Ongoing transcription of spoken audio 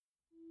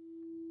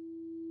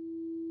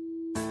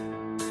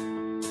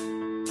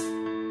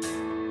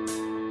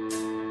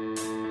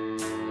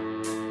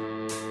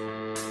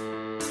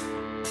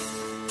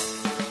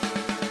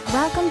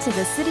to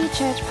the City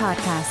Church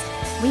podcast.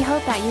 We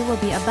hope that you will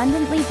be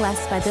abundantly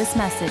blessed by this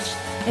message.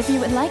 If you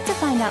would like to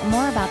find out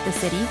more about the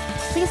city,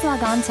 please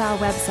log on to our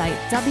website,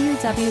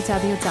 www.thecity.sg.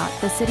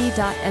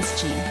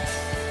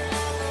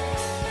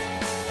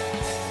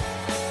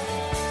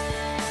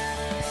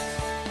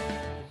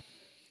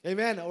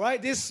 Amen. All right,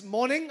 this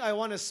morning I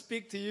want to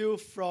speak to you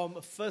from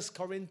 1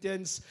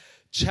 Corinthians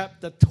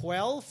chapter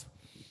 12.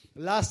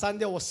 Last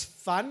Sunday was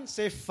fun.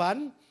 Say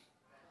fun.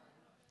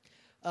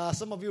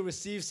 Some of you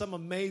received some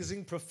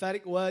amazing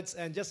prophetic words,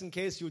 and just in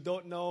case you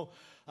don't know,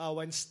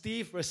 when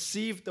Steve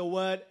received the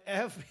word,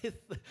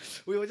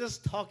 we were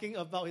just talking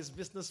about his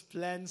business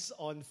plans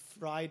on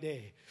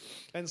Friday.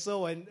 And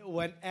so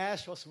when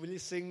Ash was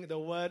releasing the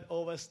word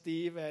over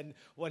Steve, and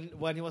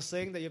when he was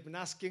saying that you've been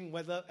asking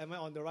whether am I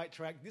on the right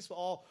track, these were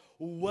all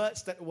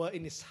words that were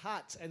in his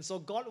heart. And so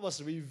God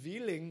was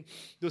revealing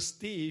to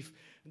Steve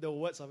the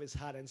words of his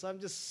heart. And so I'm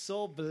just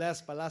so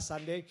blessed by last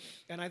Sunday.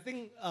 And I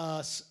think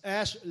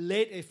Ash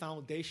laid a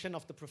foundation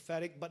of the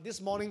prophetic. But this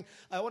morning,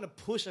 I want to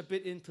push a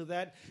bit into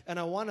that. And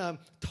I want to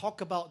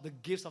talk about the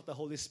gifts of the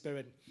Holy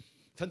Spirit.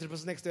 Turn to the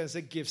person next to you and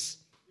say gifts.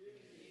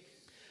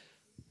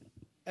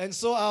 And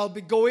so I'll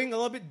be going a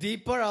little bit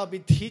deeper. I'll be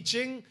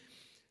teaching.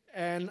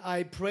 And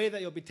I pray that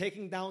you'll be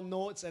taking down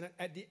notes. And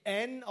at the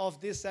end of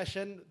this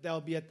session,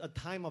 there'll be a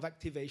time of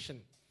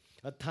activation.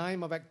 A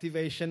time of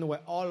activation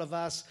where all of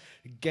us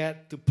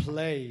get to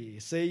play.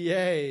 Say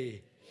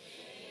yay.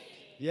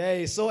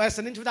 Yay. So as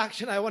an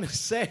introduction, I want to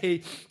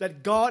say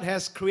that God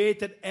has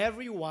created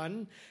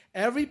everyone,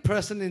 every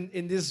person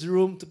in this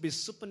room to be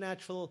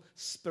supernatural,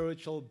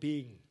 spiritual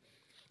being.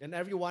 And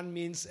everyone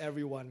means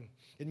everyone.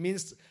 It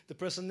means the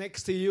person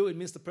next to you. It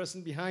means the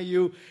person behind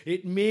you.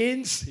 It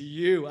means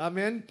you.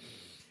 Amen.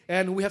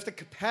 And we have the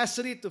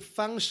capacity to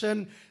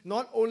function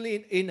not only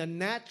in a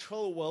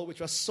natural world, which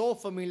we're so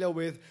familiar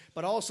with,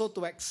 but also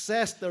to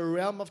access the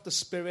realm of the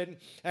Spirit,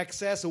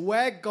 access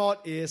where God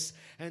is,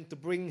 and to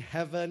bring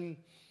heaven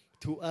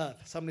to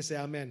earth. Somebody say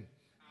amen. Amen.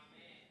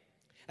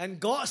 And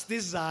God's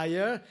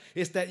desire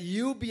is that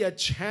you be a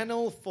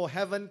channel for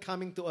heaven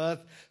coming to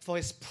earth, for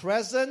His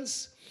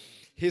presence,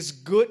 His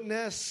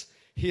goodness,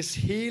 His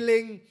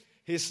healing,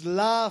 His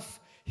love,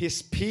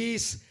 His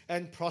peace,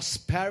 and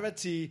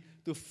prosperity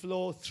to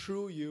flow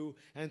through you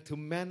and to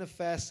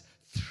manifest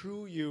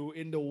through you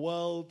in the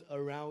world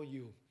around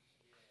you.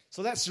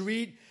 So let's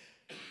read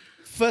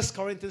 1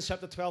 Corinthians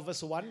chapter 12,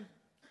 verse 1.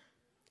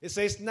 It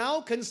says,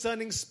 "Now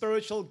concerning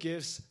spiritual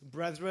gifts,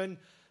 brethren,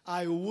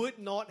 I would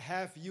not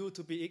have you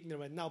to be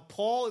ignorant." Now,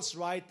 Paul is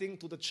writing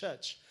to the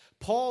church.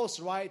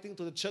 Paul's writing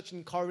to the church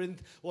in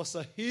Corinth was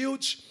a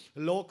huge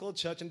local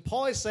church. And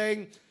Paul is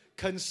saying,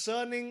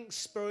 concerning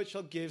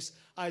spiritual gifts,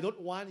 I don't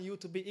want you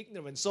to be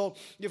ignorant. So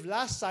if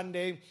last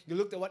Sunday you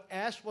looked at what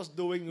Ash was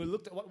doing, you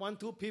looked at what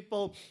two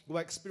people were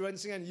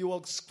experiencing, and you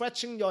were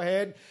scratching your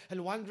head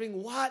and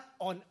wondering what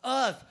on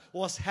earth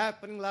was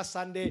happening last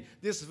Sunday,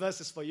 this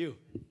verse is for you.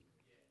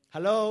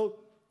 Hello?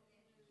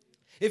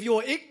 If you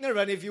were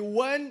ignorant, if you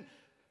weren't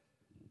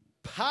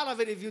part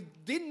of it, if you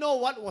didn't know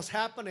what was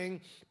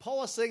happening, Paul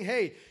was saying,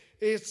 hey,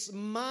 it's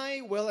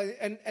my will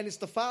and it's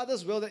the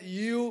Father's will that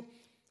you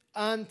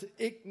aren't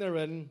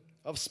ignorant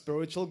of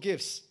spiritual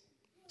gifts.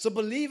 So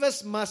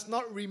believers must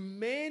not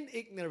remain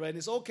ignorant.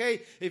 It's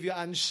okay if you're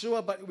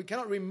unsure, but we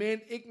cannot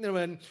remain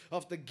ignorant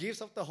of the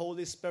gifts of the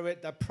Holy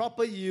Spirit, their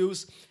proper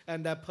use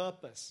and their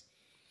purpose.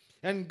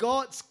 And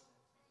God's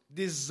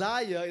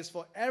desire is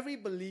for every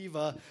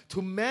believer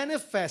to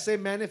manifest, say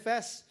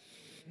manifest,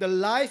 the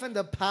life and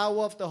the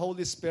power of the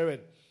Holy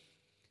Spirit.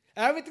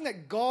 Everything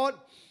that God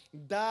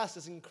does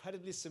is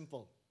incredibly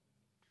simple.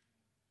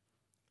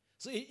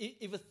 So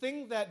if you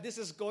think that this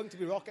is going to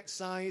be rocket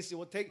science, it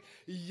will take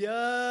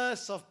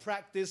years of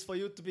practice for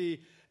you to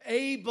be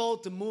able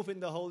to move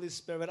in the Holy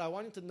Spirit, I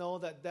want you to know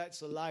that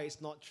that's a lie.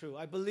 It's not true.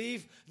 I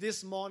believe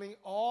this morning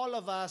all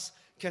of us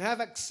can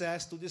have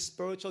access to these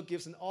spiritual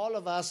gifts, and all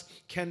of us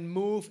can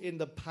move in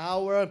the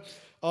power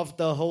of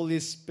the Holy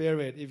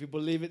Spirit. If you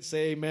believe it,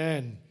 say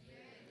amen.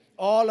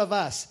 All of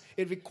us.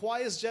 It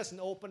requires just an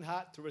open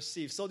heart to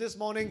receive. So this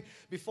morning,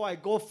 before I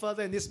go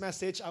further in this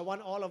message, I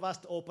want all of us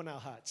to open our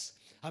hearts.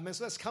 Amen.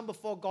 So let's come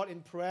before God in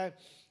prayer,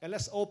 and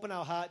let's open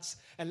our hearts,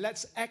 and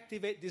let's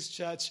activate this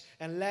church,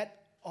 and let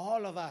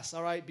all of us,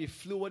 all right, be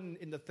fluent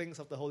in the things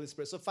of the Holy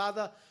Spirit. So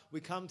Father, we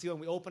come to you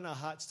and we open our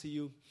hearts to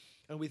you,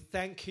 and we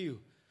thank you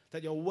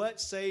that your word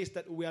says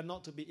that we are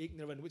not to be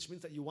ignorant, which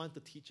means that you want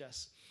to teach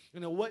us.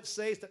 And your word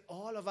says that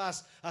all of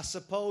us are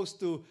supposed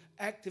to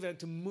activate and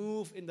to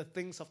move in the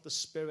things of the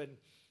Spirit.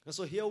 And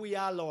so here we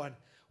are, Lord.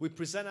 We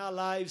present our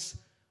lives,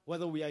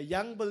 whether we are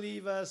young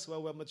believers, whether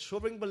we're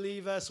maturing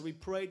believers. We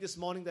pray this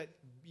morning that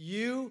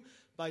you,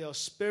 by your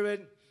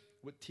Spirit,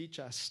 would teach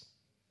us.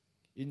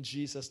 In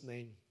Jesus'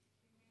 name.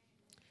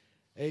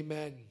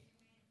 Amen.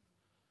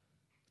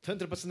 Turn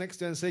to the person next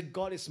to you and say,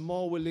 God is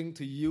more willing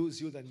to use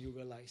you than you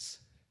realize.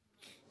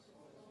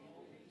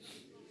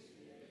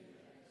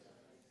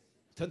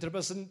 Turn to the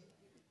person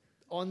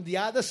on the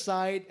other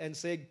side and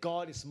say,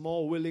 God is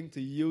more willing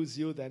to use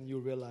you than you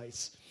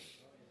realize.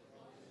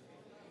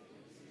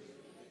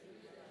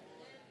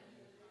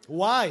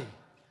 Why?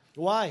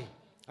 Why?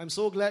 I'm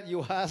so glad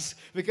you asked,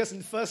 because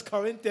in 1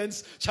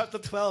 Corinthians chapter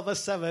 12,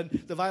 verse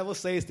 7, the Bible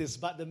says this,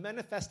 but the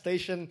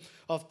manifestation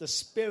of the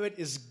Spirit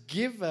is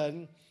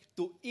given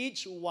to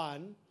each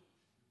one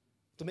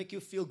to make you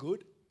feel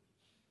good,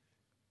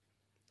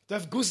 to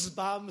have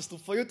goosebumps,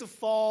 for you to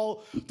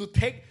fall, to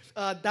take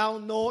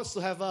down notes,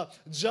 to have a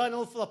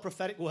journal full of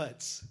prophetic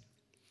words.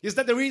 Is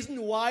that the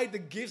reason why the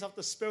gifts of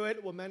the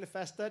Spirit were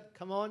manifested?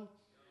 Come on.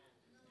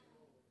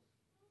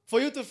 For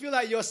you to feel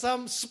like you're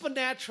some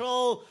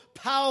supernatural,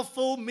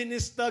 powerful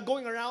minister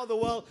going around the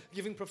world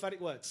giving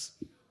prophetic words.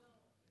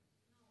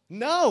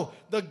 No,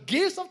 the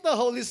gifts of the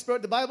Holy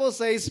Spirit, the Bible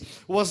says,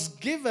 was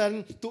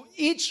given to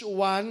each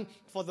one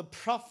for the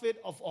profit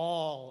of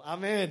all.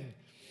 Amen.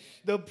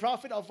 The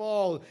profit of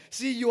all.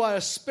 See, you are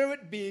a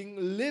spirit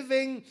being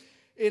living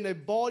in a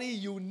body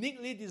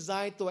uniquely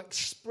designed to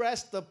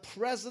express the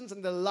presence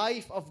and the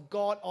life of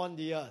God on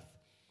the earth.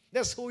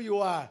 That's who you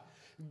are.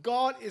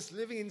 God is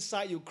living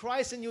inside you.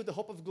 Christ in you, the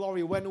hope of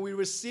glory. When we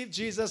receive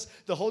Jesus,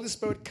 the Holy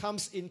Spirit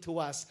comes into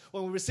us.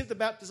 When we receive the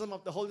baptism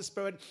of the Holy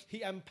Spirit,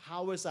 He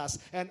empowers us.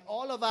 And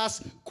all of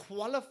us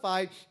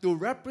qualify to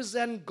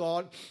represent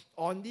God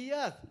on the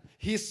earth.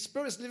 His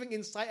Spirit is living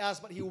inside us,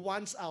 but He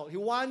wants out. He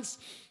wants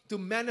to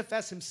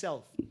manifest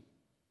Himself.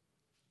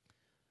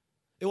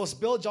 It was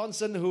Bill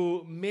Johnson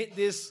who made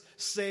this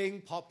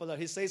saying popular.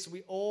 He says,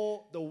 we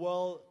owe the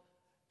world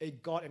a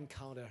God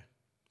encounter.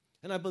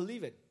 And I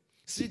believe it.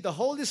 See, the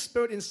Holy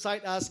Spirit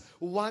inside us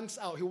wants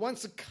out. He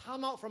wants to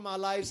come out from our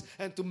lives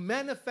and to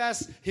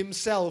manifest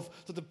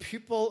Himself to the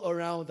people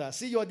around us.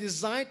 See, you are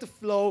designed to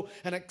flow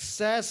and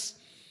access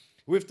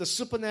with the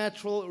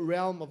supernatural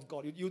realm of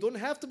God. You don't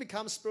have to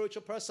become a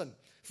spiritual person.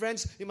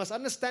 Friends, you must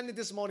understand it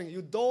this morning.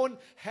 You don't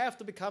have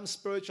to become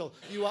spiritual.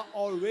 You are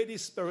already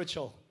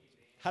spiritual.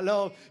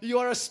 Hello, you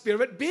are a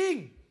spirit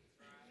being.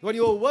 When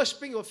you are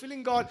worshiping, you are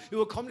feeling God,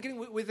 you are communicating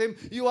with Him,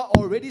 you are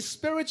already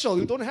spiritual.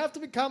 You don't have to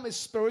become a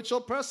spiritual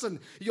person.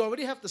 You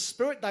already have the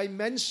spirit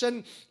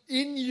dimension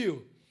in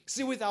you.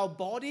 See, with our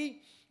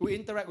body, we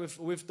interact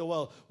with the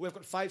world. We've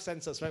got 5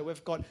 senses, right?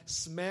 We've got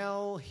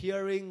smell,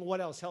 hearing, what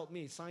else? Help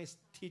me, science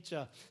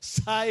teacher.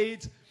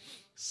 Sight,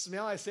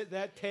 smell, I said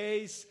that,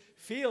 taste,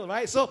 feel,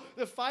 right? So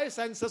the 5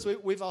 senses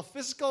with our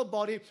physical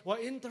body, we're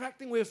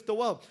interacting with the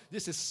world.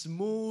 This is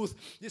smooth.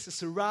 This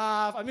is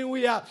rough.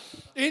 We are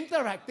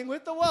interacting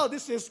with the world.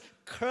 This is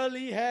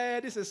curly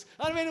hair.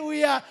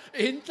 We are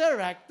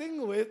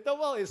interacting with the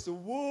world. It's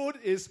wood,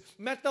 it's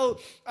metal.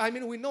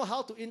 We know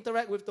how to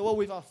interact with the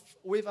world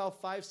with our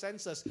 5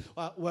 senses.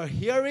 We're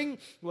hearing,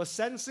 we're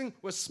sensing,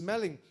 we're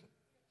smelling.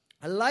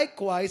 And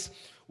likewise,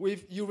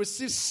 you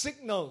receive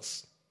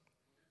signals.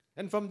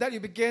 And from that, you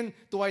begin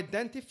to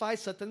identify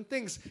certain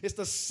things. It's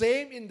the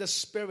same in the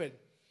Spirit.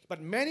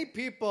 But many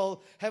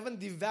people haven't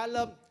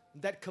developed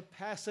that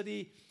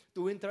capacity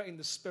to interact in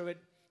the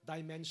Spirit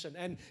dimension.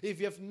 And if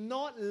you have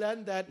not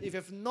learned that, if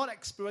you have not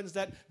experienced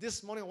that,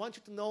 this morning I want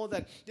you to know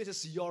that this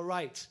is your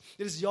right.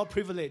 This is your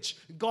privilege.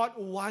 God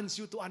wants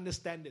you to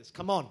understand this.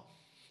 Come on.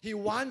 He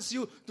wants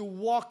you to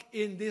walk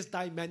in this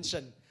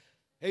dimension.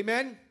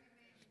 Amen?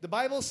 The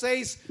Bible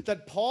says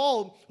that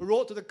Paul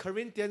wrote to the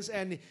Corinthians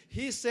and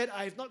he said,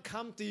 I have not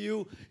come to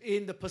you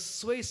in the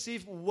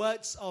persuasive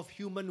words of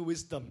human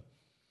wisdom.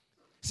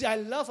 See, I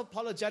love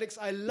apologetics.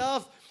 I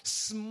love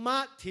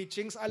smart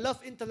teachings. I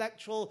love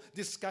intellectual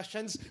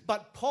discussions.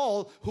 But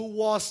Paul, who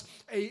was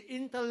an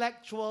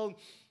intellectual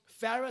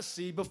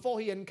Pharisee before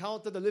he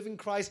encountered the living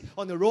Christ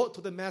on the road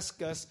to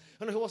Damascus,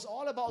 and he was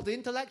all about the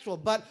intellectual.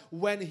 But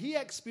when he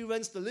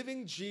experienced the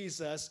living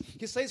Jesus,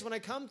 he says, when I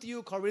come to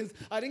you, Corinth,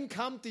 I didn't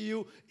come to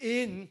you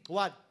in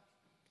what?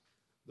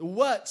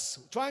 Words,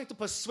 trying to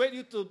persuade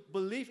you to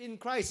believe in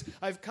Christ.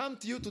 I've come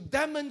to you to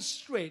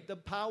demonstrate the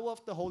power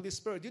of the Holy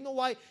Spirit. Do you know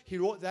why he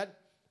wrote that?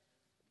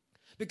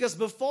 Because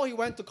before he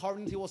went to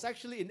Corinth, he was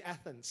actually in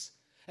Athens.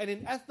 And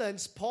in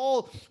Athens,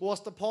 Paul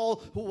was the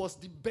Paul who was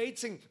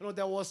debating.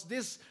 There was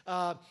this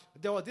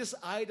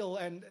idol,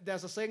 and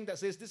there's a saying that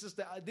says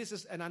this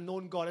is an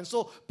unknown God. And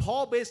so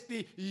Paul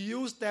basically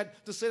used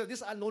that to say that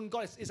this unknown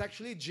God is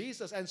actually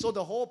Jesus. And so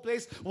the whole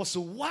place was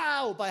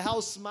wowed by how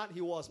smart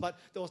he was, but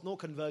there was no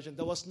conversion,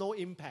 there was no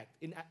impact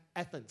in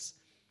Athens.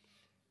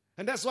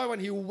 And that's why when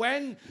he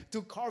went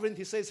to Corinth,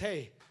 he says,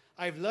 "Hey,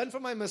 I've learned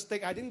from my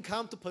mistake. I didn't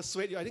come to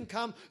persuade you. I didn't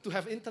come to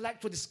have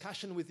intellectual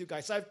discussion with you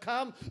guys. I've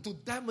come to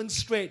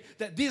demonstrate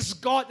that this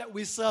God that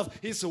we serve,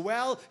 He's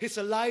well, He's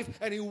alive,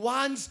 and He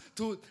wants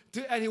to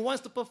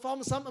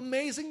perform some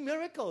amazing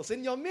miracles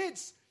in your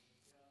midst."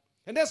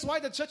 And that's why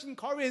the church in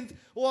Corinth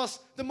was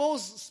the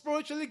most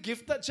spiritually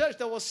gifted church.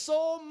 There was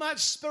so much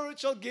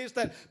spiritual gifts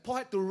that Paul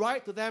had to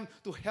write to them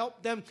to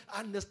help them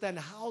understand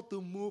how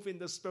to move in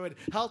the Spirit,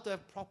 how to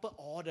have proper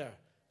order.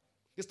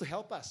 It's to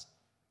help us.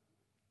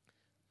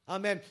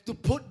 Amen. To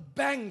put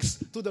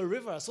banks to the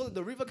river so that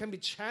the river can be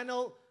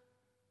channeled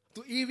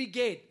to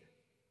irrigate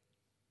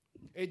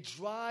a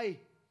dry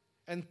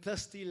and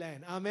thirsty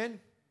land. Amen.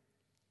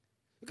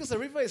 Because the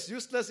river is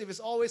useless if it's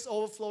always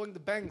overflowing the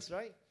banks,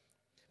 right?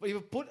 But if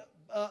you put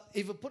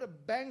if you put a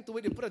bang to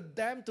it, you put a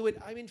dam to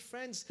it, I mean,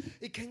 friends,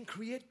 it can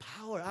create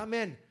power.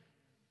 Amen.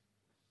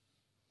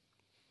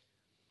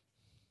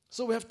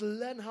 So we have to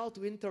learn how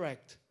to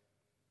interact.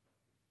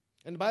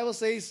 And the Bible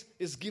says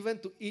it's given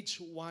to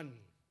each one.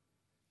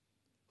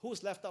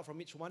 Who's left out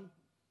from each one?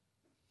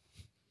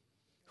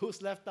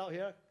 Who's left out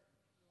here?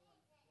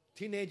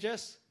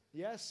 Teenagers?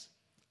 Yes.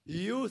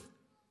 Youth?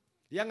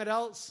 Young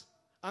adults?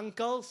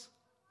 Uncles?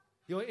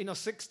 You're in your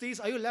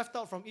 60s. Are you left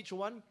out from each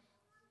one?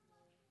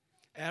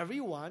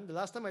 Everyone. The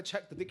last time I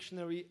checked the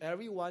dictionary,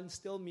 everyone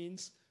still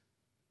means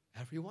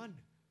everyone.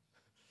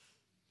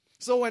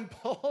 So when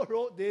Paul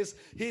wrote this,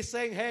 he's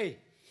saying, hey,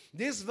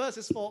 this verse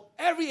is for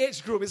every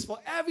age group. It's for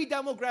every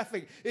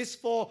demographic. It's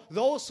for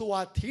those who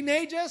are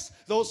teenagers,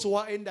 those who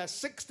are in their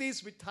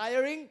 60s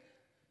retiring.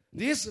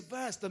 This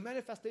verse, the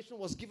manifestation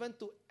was given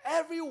to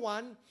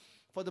everyone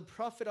for the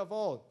profit of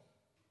all.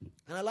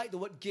 And I like the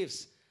word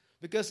gifts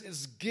because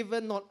it's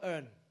given, not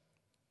earned.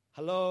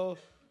 Hello?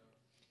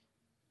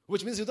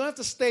 Which means you don't have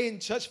to stay in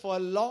church for a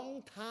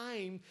long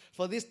time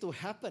for this to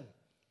happen.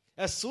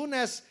 As soon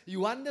as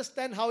you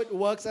understand how it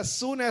works, as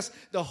soon as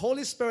the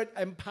Holy Spirit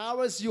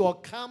empowers you or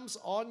comes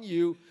on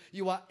you,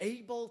 you are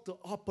able to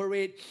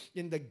operate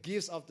in the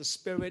gifts of the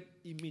Spirit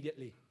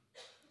immediately.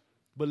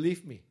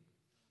 Believe me.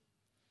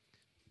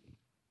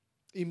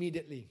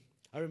 Immediately.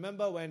 I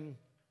remember when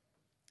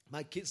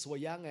my kids were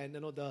young and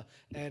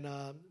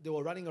they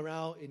were running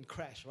around in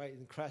crash, right,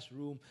 in crash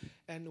room.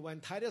 And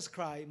when Titus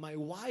cried, my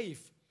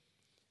wife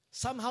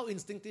somehow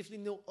instinctively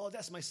knew, oh,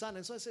 that's my son.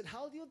 And so I said,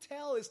 how do you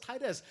tell it's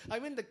Titus? I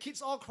mean, the kids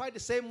all cry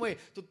the same way.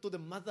 To the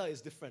mother is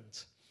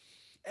different.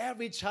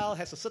 Every child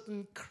has a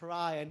certain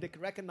cry and they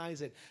can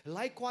recognize it.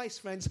 Likewise,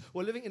 friends,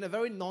 we're living in a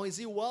very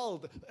noisy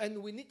world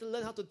and we need to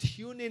learn how to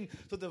tune in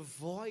to the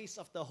voice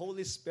of the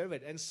Holy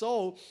Spirit and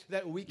so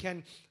that we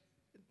can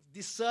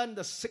discern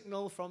the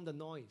signal from the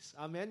noise.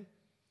 Amen?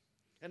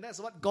 And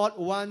that's what God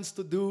wants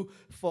to do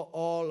for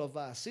all of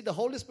us. See, the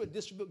Holy Spirit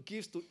distributes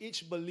gifts to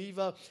each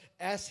believer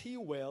as He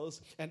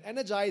wills and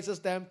energizes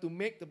them to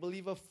make the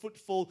believer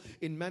fruitful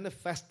in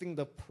manifesting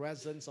the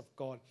presence of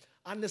God.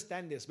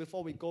 Understand this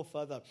before we go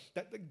further,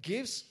 that the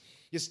gifts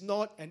is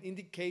not an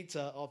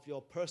indicator of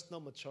your personal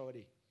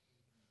maturity.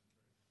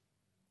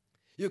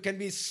 You can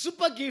be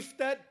super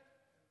gifted,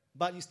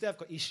 but you still have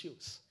got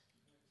issues.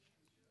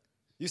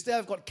 You still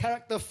have got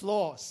character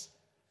flaws.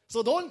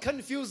 So don't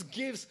confuse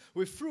gifts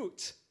with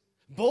fruit.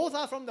 Both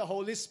are from the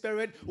Holy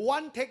Spirit.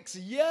 One takes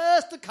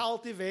years to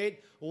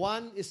cultivate.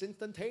 One is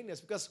instantaneous.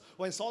 Because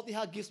when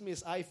Saltiha gives me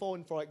his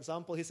iPhone, for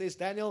example, he says,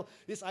 Daniel,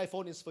 this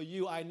iPhone is for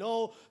you. I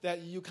know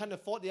that you can't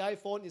afford the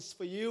iPhone. It's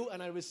for you.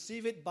 And I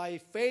receive it by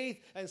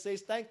faith and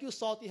says, thank you,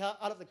 Saltiha.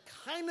 Out of the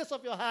kindness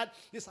of your heart,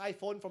 this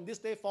iPhone from this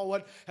day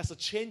forward has a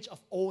change of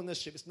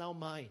ownership. It's now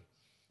mine.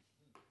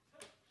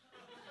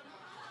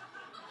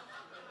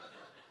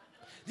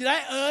 Did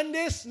I earn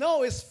this?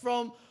 No, it's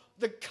from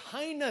the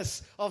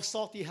kindness of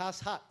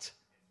Saltiha's heart.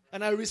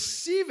 And I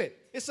receive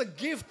it. It's a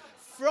gift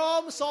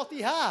from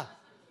Saltiha.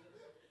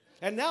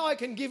 And now I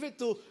can give it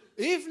to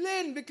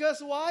Evelyn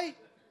because why?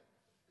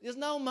 It's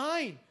now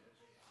mine.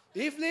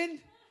 Evelyn,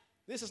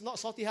 this is not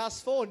Saltiha's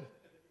phone.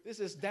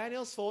 This is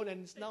Daniel's phone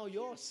and it's now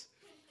yours.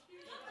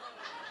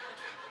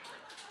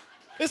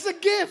 It's a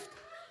gift.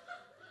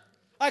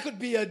 I could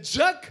be a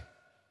jerk.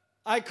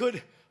 I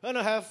could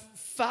have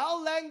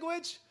foul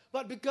language.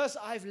 But because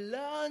I've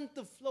learned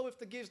to flow with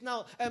the gifts.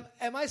 Now,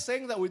 am I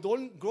saying that we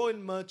don't grow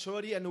in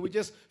maturity and we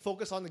just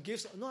focus on the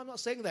gifts? No, I'm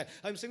not saying that.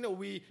 I'm saying that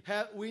we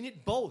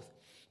need both.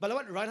 But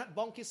what Reinhard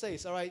Bonnke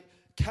says, all right,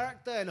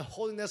 character and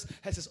holiness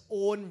has its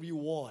own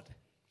reward.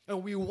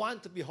 And we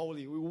want to be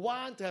holy. We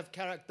want to have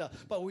character.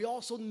 But we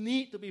also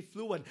need to be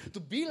fluent. To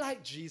be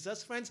like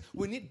Jesus, friends,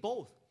 we need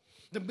both.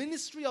 The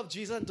ministry of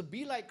Jesus and to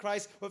be like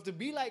Christ, we have to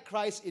be like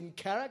Christ in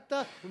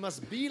character. We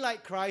must be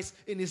like Christ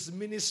in His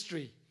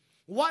ministry.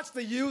 What's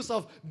the use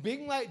of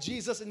being like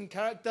Jesus in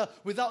character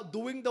without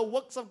doing the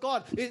works of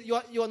God?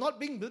 You are not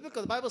being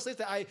biblical. The Bible says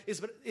that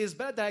it's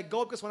better that I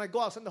go because when I go,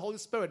 I'll send the Holy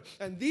Spirit.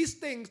 And these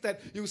things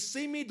that you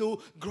see me do,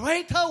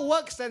 greater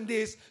works than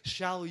this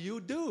shall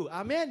you do.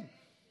 Amen.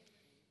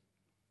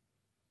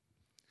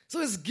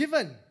 So it's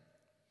given.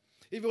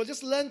 If you will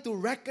just learn to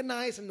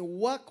recognize and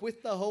work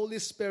with the Holy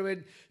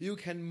Spirit, you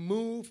can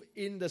move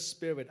in the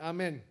Spirit.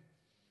 Amen.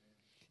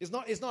 It's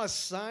not a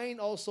sign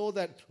also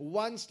that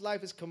one's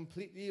life is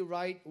completely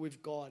right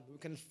with God. We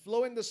can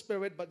flow in the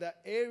Spirit, but there are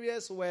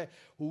areas where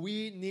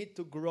we need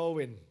to grow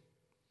in.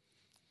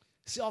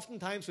 See,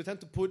 oftentimes we tend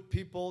to put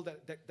people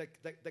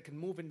that can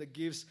move in the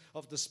gifts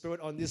of the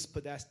Spirit on this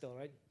pedestal,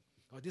 right?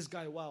 Oh, this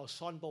guy, wow,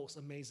 Sean Bolt's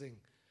amazing.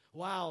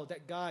 Wow,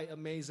 that guy,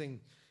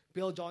 amazing.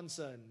 Bill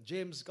Johnson,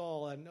 James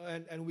Gall,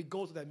 and we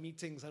go to their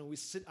meetings and we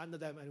sit under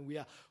them and we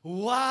are,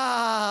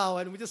 wow,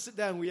 and we just sit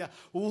there and we are,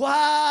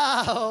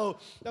 wow,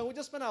 and we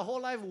just spend our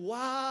whole life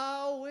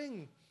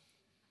wowing.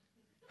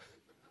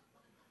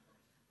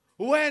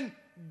 When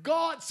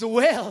God's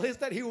will is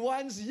that He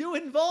wants you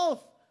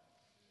involved.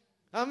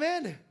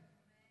 Amen.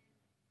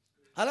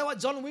 I like what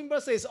John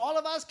Wimber says. All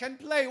of us can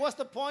play. What's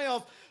the point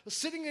of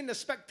sitting in the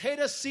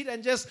spectator seat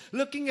and just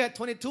looking at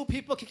 22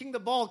 people kicking the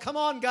ball? Come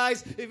on,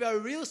 guys. If you're a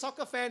real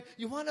soccer fan,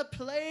 you want to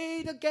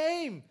play the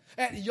game.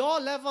 At your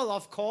level,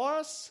 of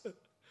course.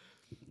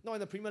 Not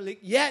in the Premier League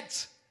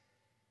yet.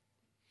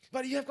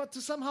 But you have got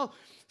to somehow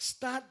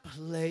start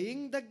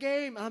playing the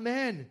game.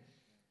 Amen.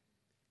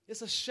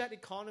 It's a shared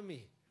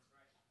economy.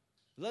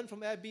 Learn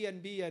from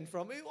Airbnb and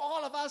from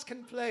all of us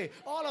can play.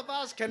 All of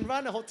us can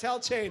run a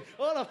hotel chain.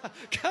 All of us,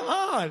 come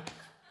on.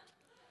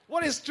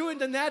 What is true in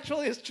the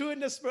natural is true in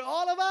the spirit.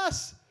 All of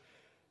us.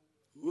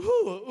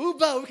 Ooh,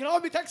 Uber, we can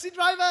all be taxi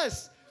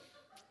drivers.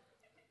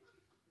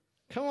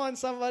 Come on,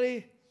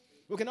 somebody.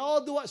 We can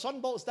all do what Sean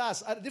Bolts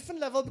does at a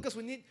different level because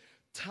we need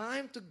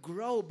time to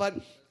grow. But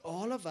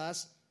all of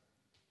us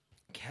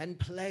can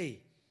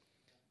play.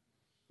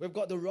 We've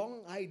got the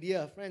wrong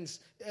idea, friends.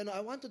 And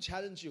I want to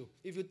challenge you.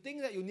 If you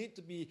think that you need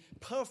to be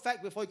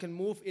perfect before you can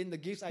move in the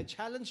gifts, I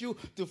challenge you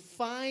to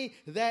find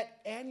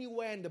that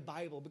anywhere in the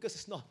Bible because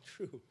it's not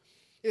true.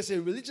 It's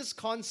a religious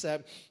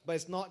concept, but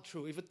it's not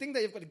true. If you think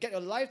that you've got to get your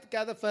life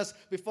together first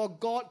before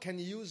God can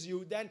use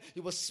you, then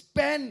you will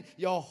spend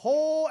your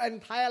whole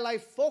entire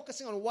life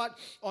focusing on what?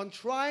 On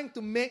trying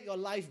to make your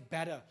life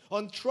better,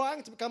 on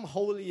trying to become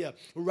holier,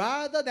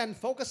 rather than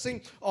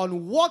focusing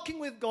on walking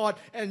with God,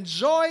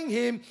 enjoying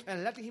Him,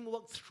 and letting Him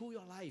work through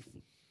your life.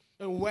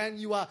 And when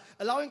you are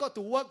allowing God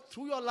to work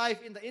through your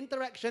life in the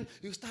interaction,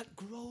 you start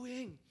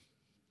growing.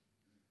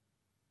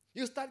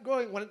 You start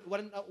growing.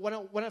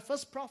 When I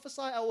first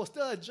prophesied, I was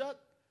still a jerk.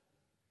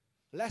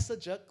 Lesser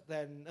jerk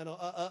than,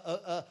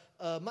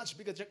 a much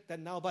bigger jerk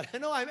than now. But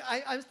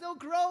I'm still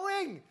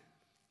growing.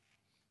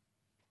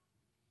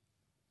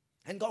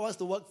 And God wants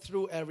to work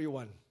through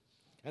everyone.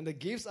 And the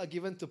gifts are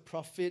given to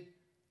profit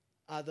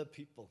other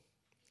people.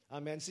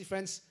 Amen. See,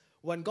 friends,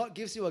 when God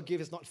gives you a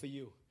gift, it's not for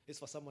you. It's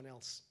for someone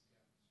else.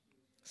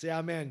 Say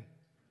amen.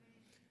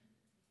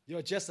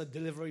 You're just a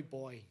delivery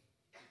boy.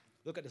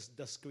 Look at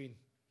the screen.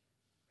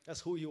 That's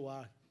who you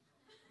are.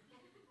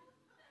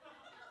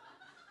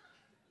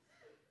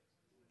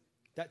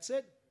 That's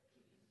it.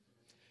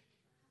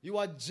 You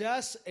are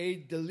just a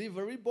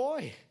delivery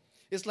boy.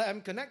 It's like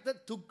I'm connected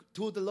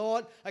to the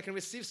Lord. I can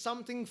receive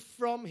something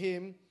from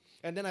Him,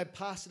 and then I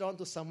pass it on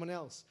to someone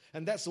else.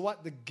 And that's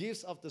what the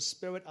gifts of the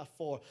Spirit are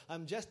for.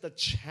 I'm just the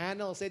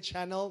channel, say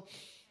channel,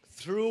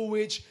 through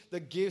which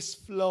the gifts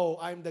flow.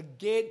 I'm the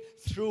gate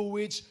through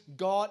which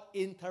God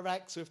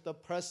interacts with the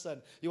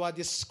person. You are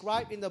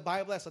described in the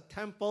Bible as a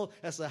temple,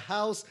 as a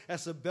house,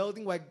 as a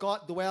building where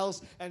God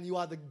dwells, and you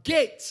are the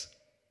gate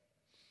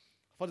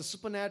for the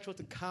supernatural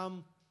to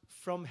come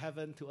from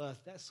heaven to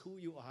earth. That's who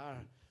you are.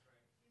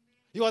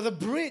 You are the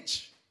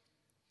bridge.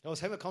 I was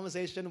having a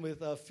conversation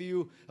with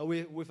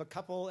with a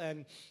couple,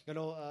 and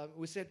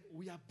we said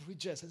we are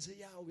bridges, and said,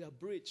 yeah, we are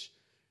bridge.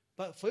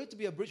 But for you to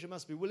be a bridge, you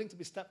must be willing to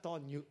be stepped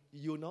on.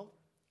 You know,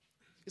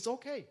 it's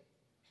okay.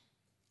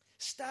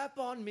 Step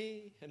on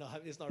me.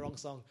 It's not a wrong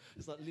song.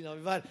 It's not,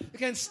 but you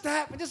can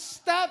just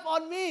step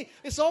on me.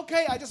 It's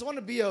okay. I just want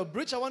to be a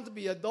bridge. I want to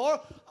be a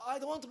door. I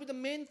don't want to be the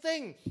main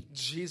thing.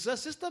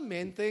 Jesus is the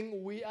main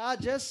thing. We are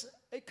just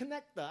a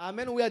connector.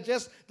 Amen. We are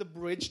just the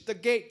bridge, the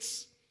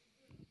gates,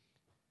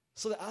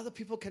 so that other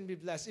people can be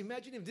blessed.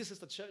 Imagine if this is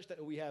the church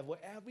that we have, where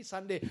every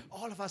Sunday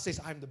all of us says,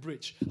 "I'm the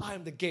bridge. I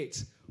am the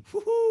gate."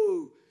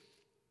 Woohoo!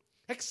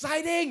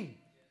 Exciting!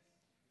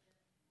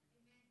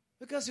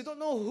 Because you don't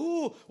know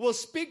who will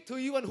speak to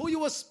you and who you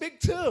will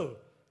speak to.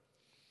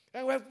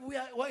 And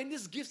we're in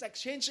this gifts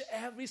exchange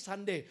every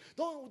Sunday.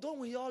 Don't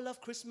we all love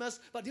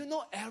Christmas? But do you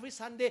know every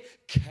Sunday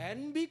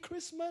can be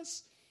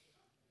Christmas?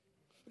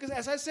 Because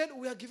as I said,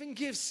 we are giving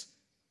gifts.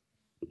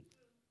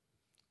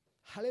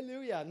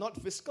 Hallelujah.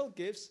 Not physical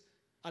gifts.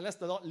 Unless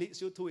the Lord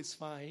leads you to, it's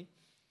fine.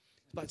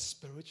 But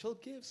spiritual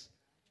gifts.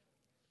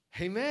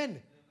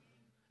 Amen.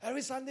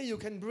 Every Sunday you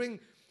can bring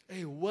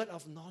a word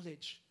of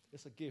knowledge.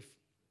 It's a gift.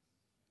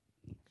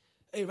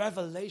 A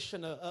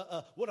revelation,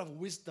 a word of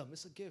wisdom.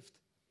 It's a gift.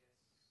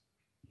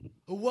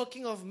 A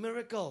working of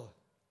miracle.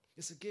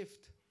 It's a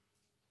gift.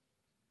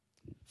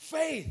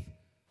 Faith.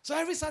 So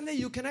every Sunday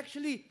you can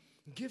actually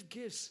give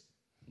gifts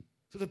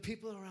to the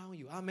people around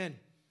you. Amen.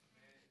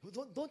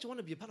 Don't you want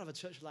to be a part of a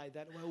church like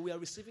that where we are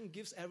receiving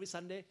gifts every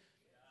Sunday?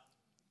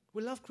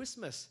 We love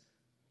Christmas.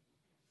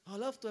 I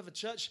love to have a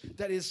church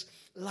that is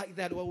like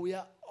that, where we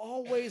are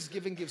always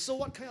giving gifts. So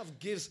what kind of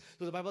gifts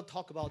does the Bible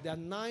talk about? There are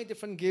 9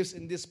 different gifts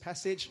in this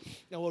passage.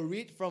 And we'll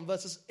read from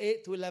verses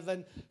 8 to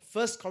 11,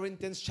 1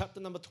 Corinthians chapter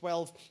number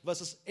 12,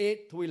 verses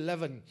 8 to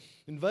 11.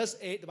 In verse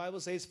 8, the Bible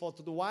says, "For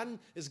to the one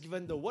is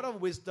given the word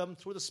of wisdom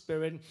through the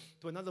Spirit,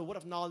 to another word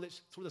of knowledge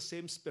through the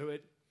same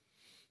Spirit,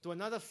 to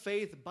another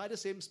faith by the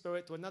same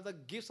Spirit, to another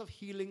gifts of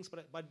healings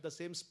by the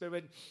same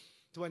Spirit,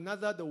 to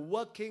another the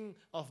working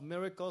of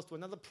miracles, to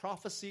another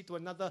prophecy, to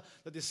another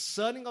the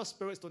discerning of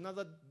spirits, to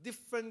another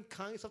different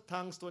kinds of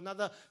tongues, to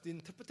another the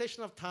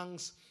interpretation of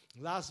tongues."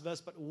 Last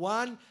verse, "But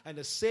one and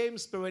the same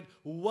Spirit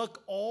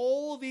work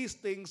all these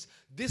things,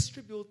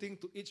 distributing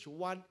to each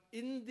one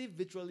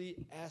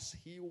individually as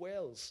He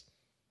wills."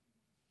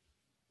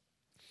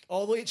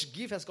 Although each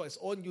gift has got its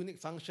own unique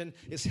function,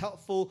 it's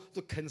helpful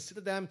to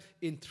consider them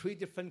in 3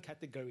 different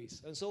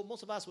categories. And so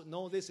most of us would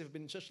know this if you've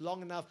been in church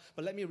long enough,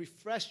 but let me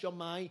refresh your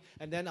mind,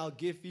 and then I'll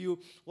give you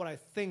what I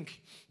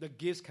think the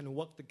gifts can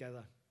work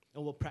together,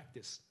 and we'll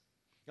practice.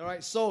 All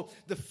right, so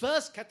the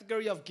first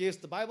category of gifts,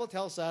 the Bible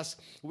tells us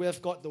we have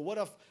got the word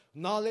of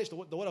knowledge, the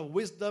word of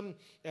wisdom,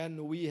 and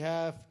we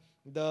have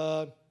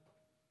the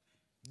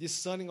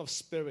discerning of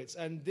spirits.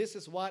 And this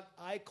is what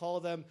I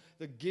call them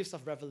the gifts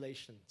of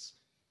revelations.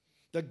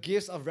 The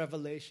gifts of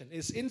revelation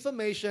is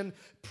information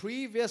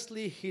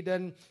previously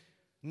hidden,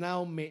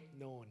 now made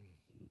known.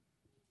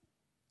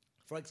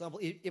 For example,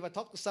 if I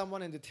talk to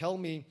someone and they tell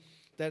me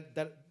that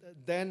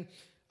then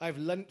I've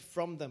learned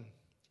from them.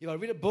 If I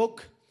read a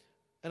book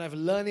and I've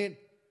learned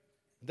it,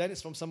 then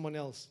it's from someone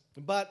else.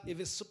 But if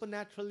it's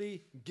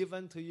supernaturally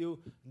given to you,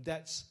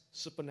 that's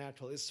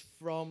supernatural. It's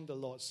from the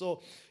Lord.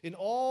 So in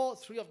all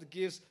 3 of the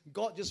gifts,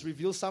 God just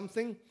reveals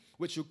something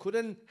which you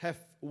couldn't have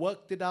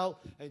worked it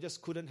out and you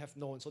just couldn't have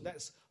known. So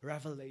that's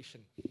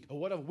revelation. A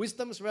word of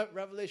wisdom is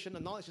revelation. A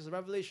knowledge is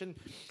revelation.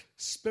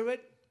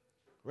 Spirit,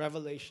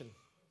 revelation.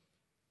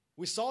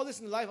 We saw this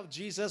in the life of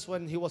Jesus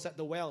when he was at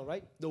the well,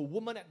 right? The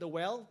woman at the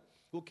well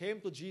who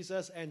came to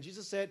Jesus, and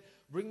Jesus said,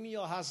 bring me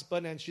your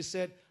husband. And she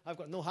said, I've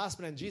got no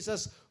husband. And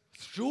Jesus,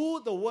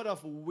 through the word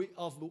of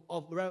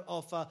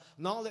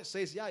knowledge,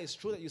 says, yeah, it's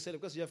true that you said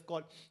it because you have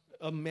got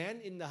a man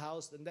in the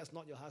house and that's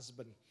not your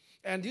husband.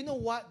 And do you know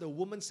what the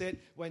woman said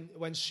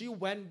when she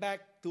went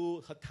back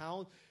to her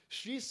town?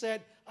 She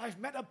said, I've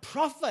met a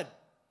prophet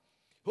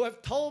who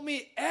have told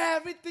me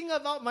everything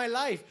about my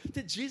life.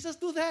 Did Jesus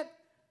do that?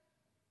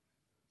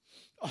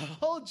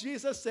 All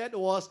Jesus said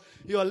was,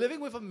 you are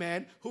living with a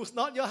man who's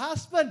not your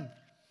husband.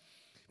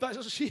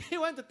 But she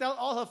went to tell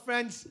all her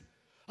friends,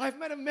 I've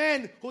met a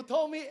man who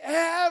told me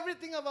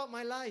everything about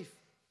my life.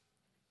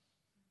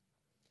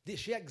 Did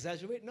she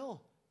exaggerate? No.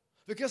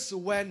 Because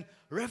when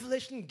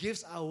revelation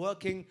gifts are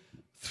working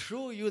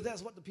through you,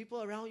 that's what the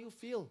people around you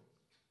feel.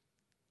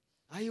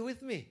 Are you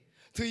with me?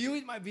 To you,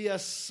 it might be a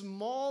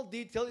small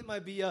detail. It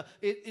might be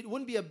it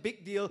wouldn't be a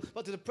big deal.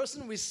 But to the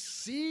person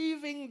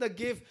receiving the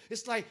gift,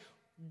 it's like,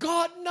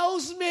 God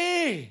knows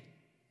me.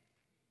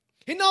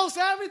 He knows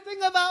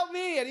everything about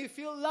me. And you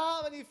feel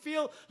love and you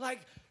feel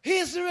like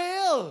He's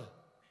real.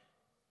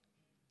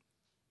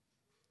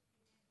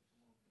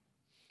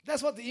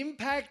 That's what the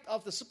impact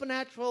of the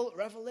supernatural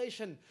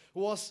revelation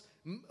was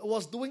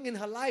doing in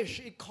her life.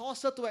 It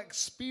caused her to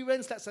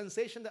experience that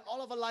sensation that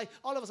all of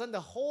a sudden,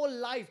 the whole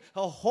life,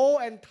 her whole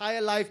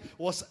entire life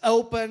was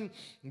open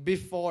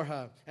before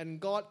her. And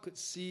God could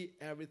see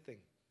everything.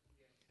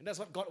 And that's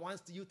what God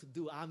wants you to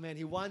do. Amen.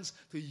 He wants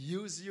to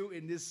use you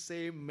in this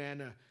same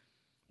manner.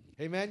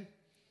 Amen.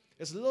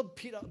 It's a little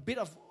bit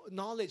of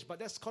knowledge, but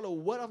that's called a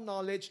word of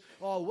knowledge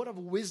or a word of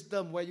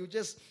wisdom, where you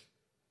just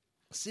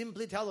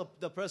simply tell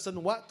the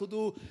person what to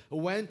do,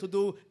 when to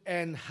do,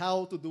 and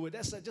how to do it.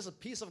 That's just a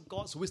piece of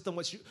God's wisdom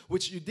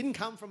which you didn't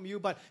come from you,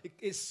 but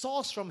it's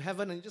sourced from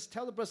heaven. And you just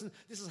tell the person,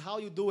 this is how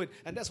you do it.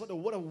 And that's what the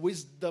word of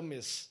wisdom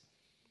is.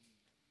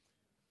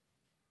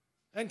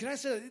 And can I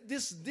say that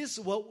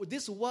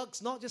this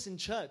works not just in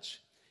church.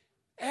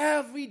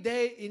 Every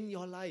day in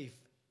your life.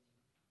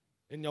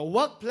 In your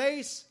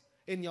workplace,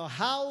 in your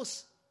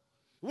house.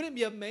 Wouldn't it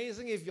be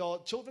amazing if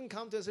your children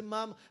come to you and say,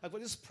 Mom, I've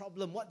got this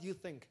problem. What do you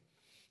think?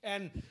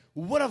 And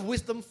word of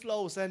wisdom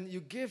flows, and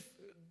you give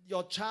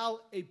your child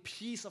a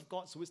piece of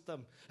God's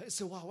wisdom. And you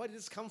say, wow, where did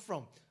this come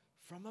from?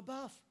 From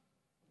above.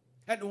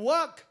 At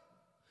work,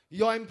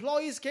 your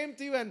employees came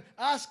to you and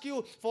asked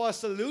you for a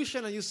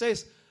solution, and you say,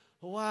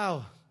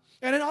 wow.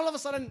 And then all of a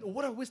sudden,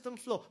 word of wisdom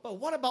flow. But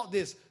what about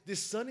this?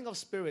 Discerning of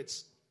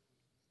spirits.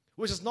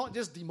 Which is not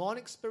just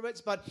demonic spirits,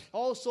 but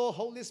also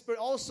Holy Spirit,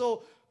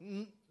 also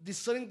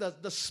discerning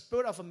the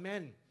spirit of a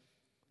man.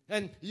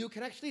 And you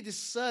can actually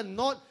discern,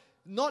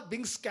 not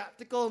being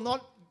skeptical,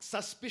 not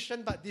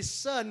suspicion, but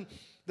discern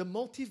the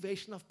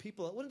motivation of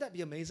people. Wouldn't that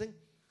be amazing?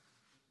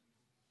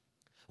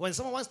 When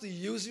someone wants to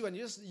use you and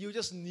you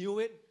just knew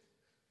it.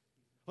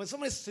 When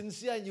someone is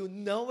sincere and you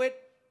know it.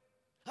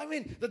 I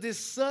mean, the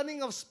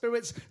discerning of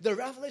spirits, the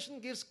revelation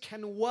gifts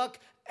can work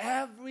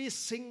every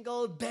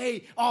single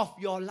day of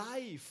your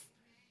life.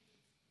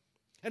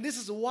 And this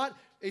is what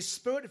a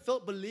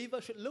spirit-filled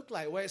believer should look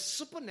like, where it's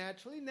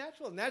supernaturally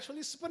natural,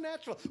 naturally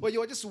supernatural, where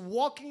you are just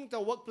walking into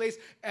a workplace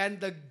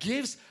and the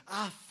gifts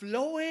are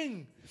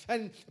flowing.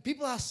 And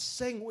people are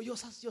saying, well, you're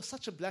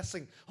such a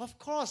blessing. Of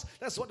course,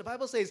 that's what the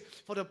Bible says,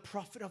 for the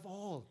profit of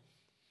all.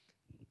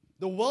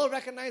 The world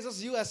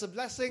recognizes you as a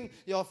blessing.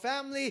 Your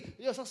family,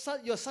 you're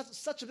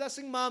such a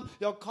blessing, Mom.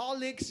 Your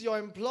colleagues, your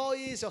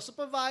employees, your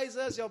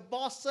supervisors, your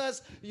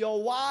bosses,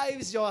 your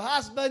wives, your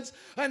husbands.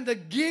 And the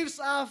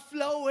gifts are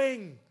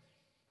flowing.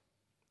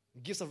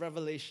 Gifts of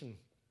revelation.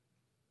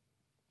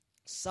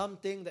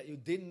 Something that you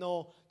didn't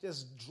know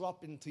just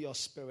drop into your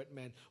spirit,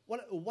 man.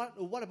 What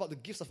about the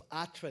gifts of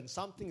utterance?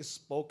 Something is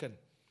spoken.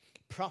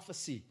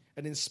 Prophecy,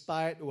 an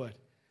inspired word.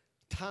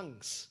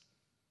 Tongues.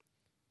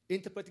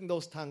 interpreting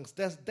those tongues.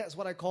 That's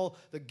what I call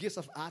the gifts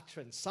of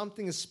utterance.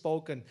 Something is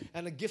spoken.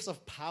 And the gifts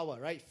of power,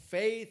 right?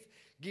 Faith,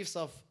 gifts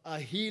of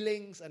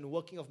healings and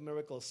working of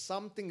miracles.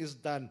 Something is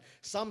done.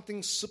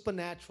 Something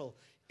supernatural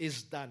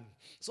is done.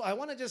 So I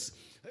want to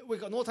we've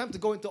got no time to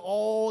go into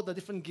all the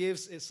different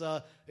gifts. It's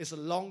a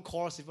long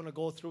course if you want to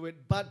go through it.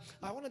 But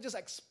I want to just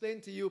explain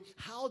to you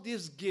how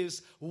these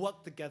gifts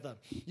work together.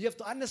 You have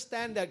to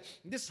understand that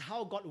this is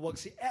how God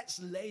works. He adds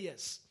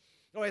layers.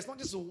 All right, it's not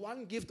just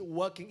one gift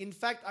working. In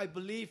fact, I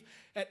believe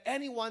at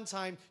any one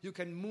time you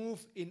can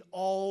move in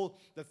all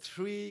the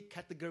three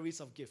categories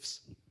of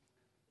gifts.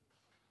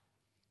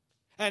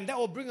 And that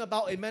will bring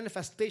about a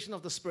manifestation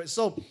of the Spirit.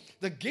 So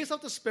the gifts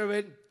of the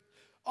Spirit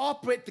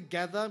operate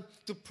together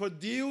to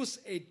produce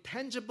a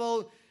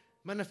tangible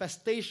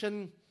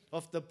manifestation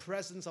of the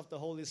presence of the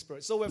Holy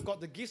Spirit. So we've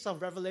got the gifts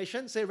of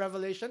revelation. Say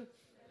revelation.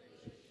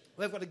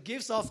 We've got the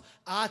gifts of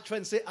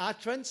utterance. Say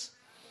utterance.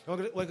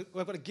 We've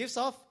got the gifts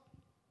of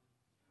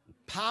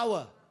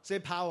power. Say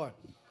power.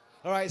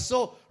 All right,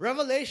 so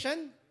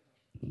revelation,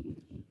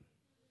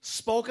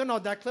 spoken or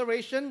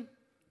declaration.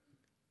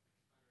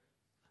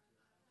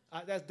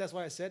 That's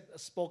what I said,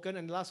 spoken.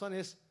 And the last one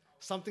is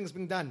something's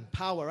been done,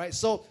 power, right?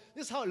 So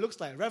this is how it looks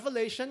like.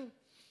 Revelation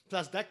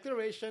plus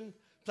declaration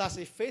plus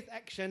a faith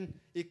action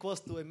equals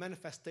to a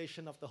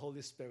manifestation of the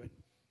Holy Spirit.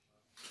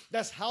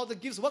 That's how the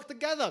gifts work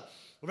together.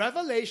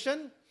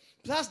 Revelation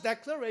plus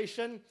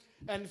declaration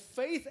and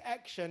faith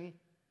action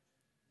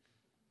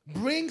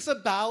brings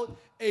about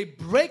a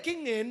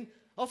breaking in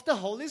of the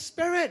Holy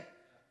Spirit.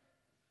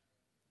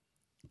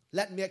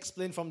 Let me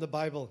explain from the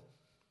Bible.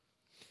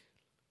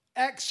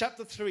 Acts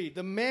chapter 3,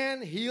 the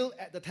man healed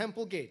at the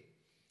temple gate.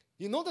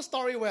 You know the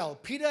story well.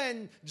 Peter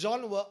and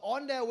John were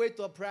on their way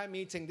to a prayer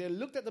meeting. They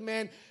looked at the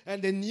man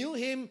and they knew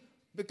him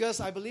because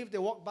I believe they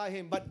walked by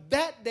him. But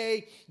that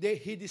day,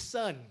 he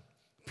discerned.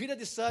 Peter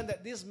discerned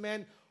that this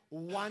man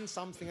wants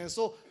something. And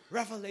so,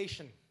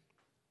 revelation.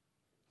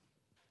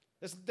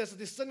 There's a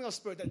discerning of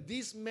spirit that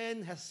this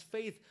man has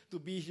faith to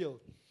be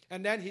healed.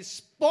 And then he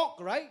spoke,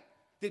 right?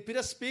 Did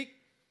Peter speak?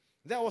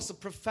 That was a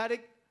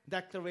prophetic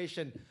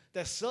declaration.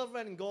 The silver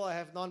and gold I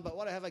have none, but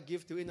what I have I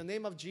give to you. In the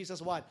name of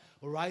Jesus, what?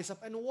 Rise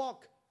up and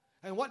walk.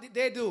 And what did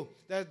they do?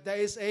 There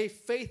is a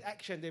faith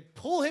action. They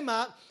pull him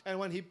up, and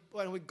when he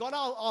got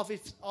out of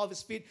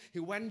his feet, he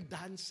went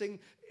dancing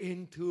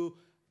into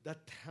the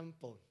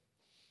temple.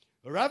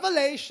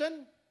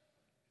 Revelation,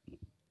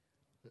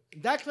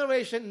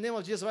 declaration, in the name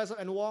of Jesus, rise up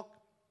and walk,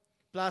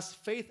 plus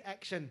faith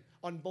action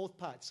on both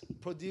parts,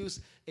 produce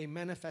a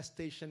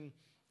manifestation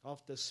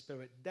of the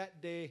Spirit.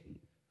 That day,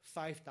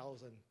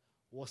 5,000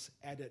 was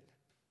added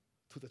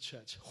to the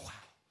church. Wow.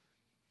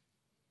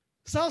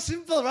 Sounds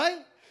simple, right?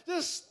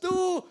 Just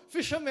two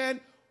fishermen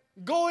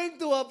going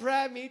to a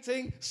prayer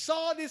meeting,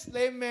 saw this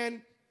lame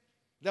man.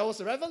 There was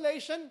a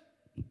revelation.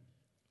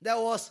 There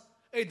was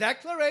a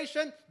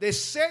declaration. They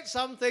said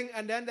something,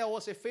 and then there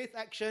was a faith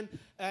action,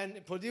 and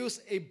it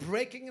produced a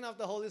breaking in of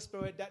the Holy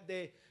Spirit. That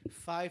day,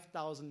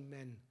 5,000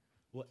 men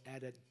were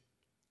added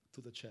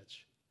to the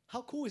church.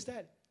 How cool is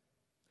that?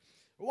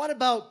 What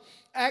about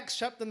Acts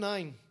chapter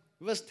 9,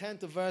 verse 10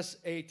 to verse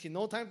 18?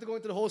 No time to go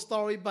into the whole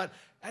story, but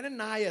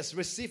Ananias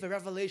received a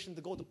revelation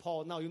to go to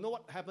Paul. Now, you know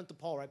what happened to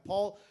Paul, right?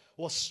 Paul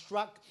was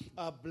struck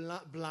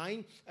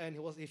blind, and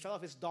he fell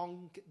off his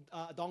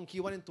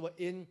donkey, went into an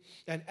inn,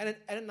 and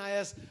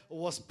Ananias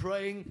was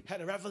praying,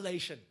 had a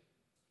revelation,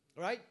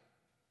 right?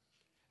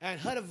 And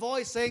heard a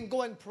voice saying,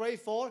 go and pray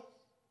for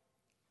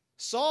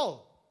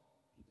Saul.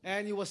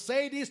 And you will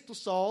say this to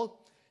Saul,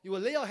 you will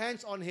lay your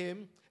hands on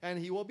him, and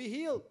he will be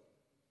healed.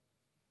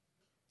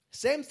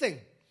 Same thing.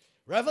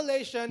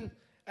 Revelation,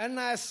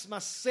 Ananias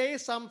must say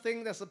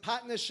something. There's a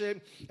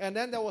partnership. And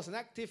then there was an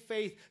active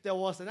faith. There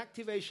was an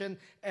activation.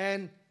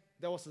 And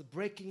there was a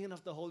breaking in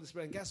of the Holy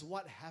Spirit. And guess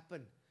what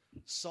happened?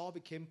 Saul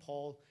became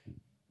Paul.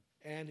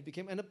 And he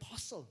became an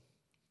apostle.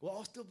 We're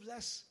all still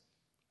blessed.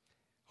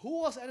 Who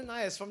was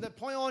Ananias? From that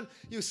point on,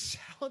 you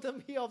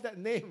seldom hear of that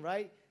name,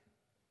 right?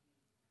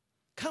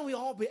 Can't we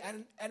all be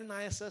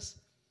Ananiases?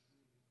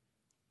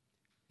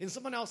 In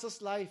someone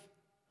else's life,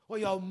 where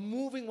you are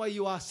moving, where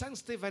you are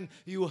sensitive and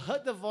you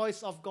heard the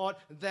voice of God,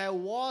 there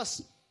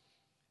was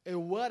a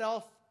word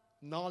of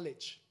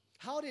knowledge.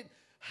 How did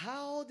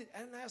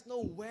Ananias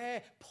know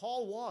where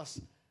Paul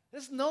was?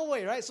 There's no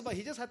way, right? So, but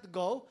he just had to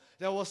go.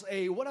 There was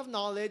a word of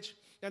knowledge,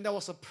 and there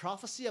was a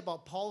prophecy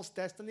about Paul's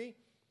destiny,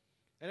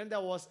 and then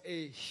there was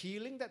a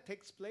healing that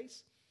takes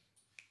place.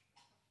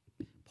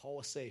 Paul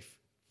was safe.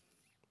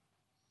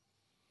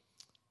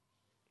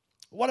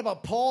 What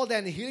about Paul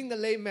then healing the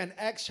lame man?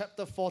 Acts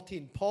chapter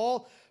 14.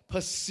 Paul,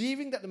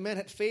 perceiving that the man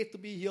had faith to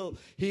be healed,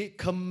 he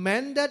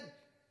commanded,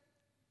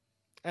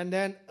 and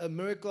then a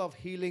miracle of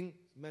healing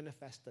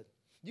manifested.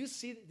 Do you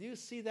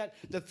see that?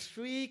 The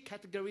three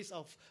categories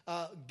of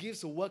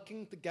gifts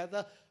working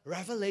together: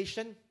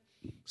 revelation,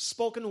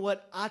 spoken word,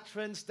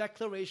 utterance,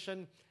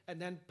 declaration,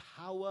 and then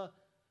power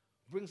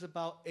brings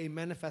about a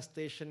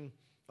manifestation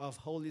of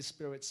Holy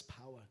Spirit's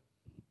power.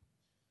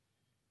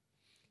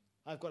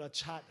 I've got a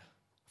chart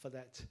for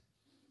that.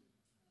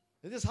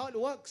 This is how it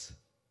works.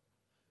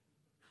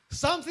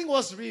 Something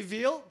was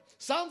revealed,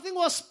 something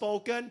was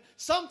spoken,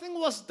 something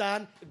was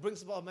done. It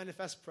brings about a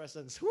manifest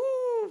presence.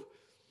 Woo!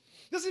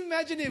 Just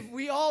imagine if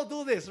we all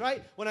do this,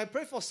 right? When I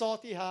pray for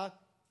Salty Ha,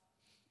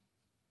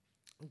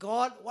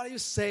 God, what are you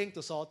saying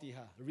to Salty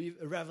Ha?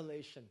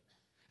 Revelation.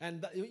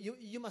 And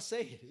you must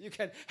say it. You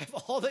can have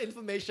all the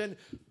information.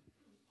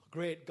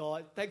 Great,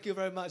 God. Thank you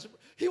very much.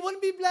 He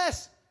wouldn't be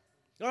blessed.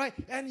 All right?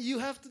 And you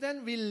have to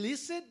then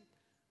release it.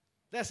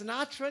 There's an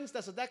utterance,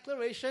 there's a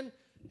declaration.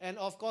 And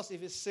of course,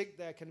 if it's sick,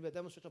 there can be a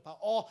demonstration of power.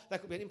 Or there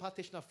could be an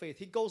impartation of faith.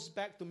 He goes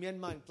back to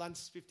Myanmar and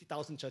plants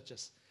 50,000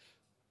 churches.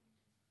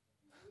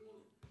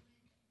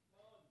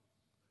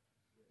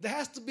 There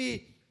has to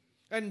be,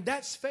 and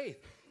that's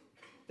faith.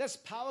 That's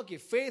power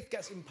gift. Faith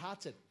gets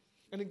imparted.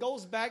 And it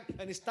goes back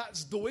and it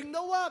starts doing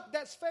the work.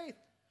 That's faith.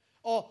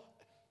 Or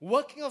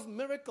working of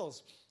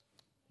miracles.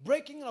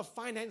 Breaking of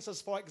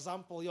finances, for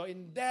example. You're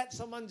in debt.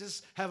 Someone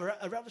just have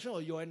a revelation,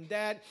 or you're in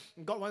debt.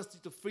 And God wants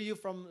to free you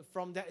from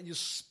that. And you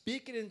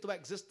speak it into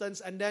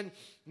existence. And then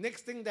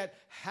next thing that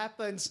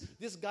happens,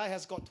 this guy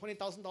has got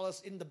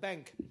 $20,000 in the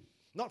bank.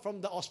 Not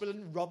from the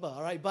Australian robber,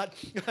 all right? But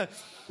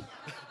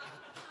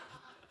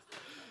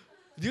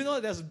do you know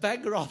there's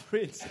bank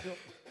robberies?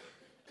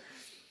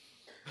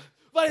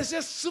 But it's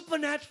just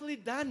supernaturally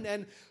done.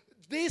 And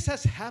this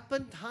has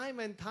happened time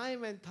and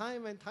time and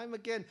time and time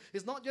again.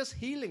 It's not just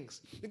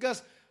healings.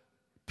 Because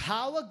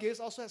power gives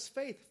also has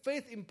faith.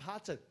 Faith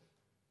imparted.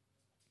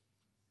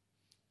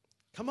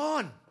 Come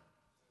on.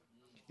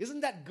 Isn't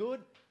that good?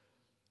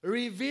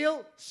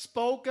 Revealed,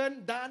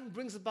 spoken, done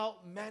brings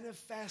about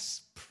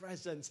manifest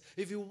presence.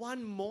 If you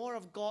want more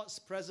of God's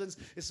presence,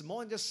 it's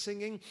more than just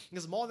singing.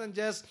 It's more than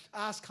just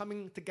us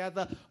coming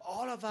together.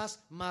 All of us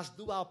must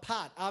do our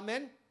part.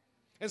 Amen?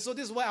 And so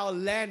this is where I'll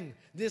land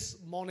this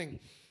morning.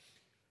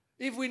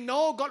 If we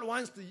know God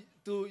wants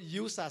to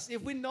use us,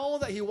 if we know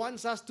that He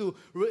wants us to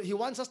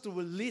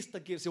release the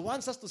gifts, He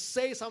wants us to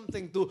say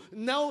something, to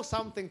know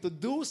something, to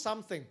do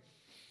something,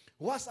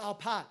 what's our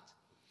part?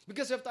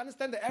 Because you have to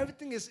understand that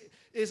everything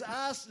is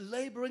us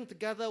laboring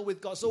together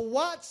with God. So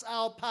what's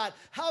our part?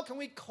 How can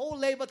we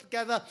co-labor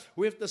together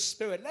with the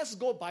Spirit? Let's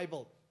go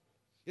Bible.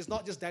 It's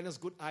not just Daniel's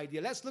good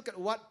idea. Let's look at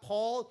what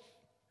Paul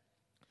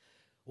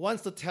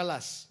wants to tell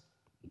us.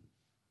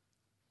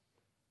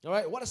 All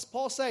right, what does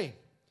Paul say?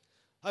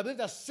 I believe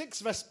there's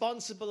 6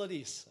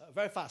 responsibilities.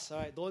 Very fast, all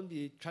right? Don't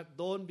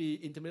be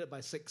intimidated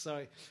by 6, all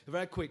right?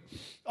 Very quick.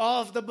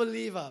 Of the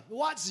believer.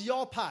 What's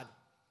your part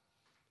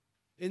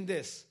in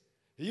this?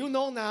 You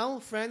know now,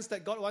 friends,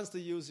 that God wants to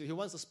use you. He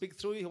wants to speak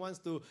through you.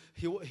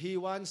 He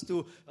wants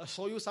to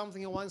show you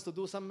something. He wants to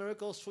do some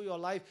miracles through your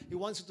life. He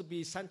wants you to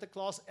be Santa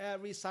Claus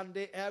every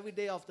Sunday, every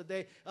day of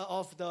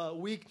the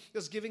week,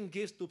 just giving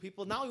gifts to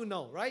people. Now you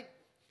know, right?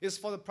 It's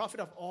for the profit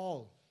of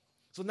all.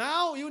 So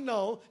now you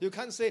know, you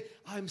can't say,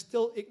 I'm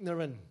still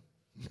ignorant.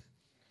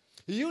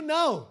 You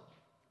know.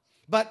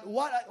 But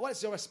what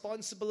is your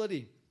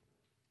responsibility?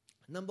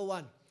 Number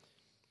 1,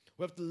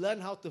 we have to learn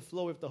how to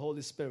flow with the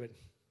Holy Spirit.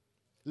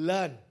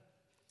 Learn.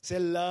 Say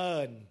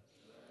learn.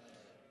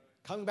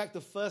 Coming back to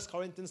 1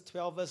 Corinthians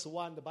 12 verse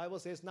 1, the Bible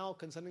says, now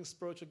concerning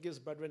spiritual gifts,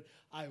 brethren,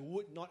 I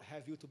would not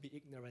have you to be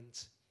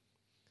ignorant.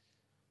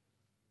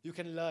 You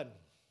can learn.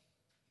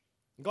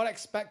 God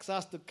expects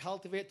us to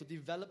cultivate, to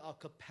develop our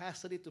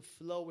capacity to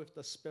flow with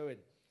the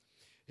Spirit.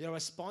 Your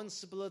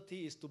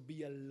responsibility is to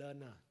be a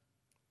learner.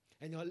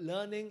 And your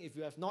learning, if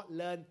you have not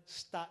learned,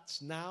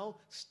 starts now,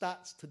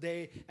 starts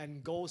today,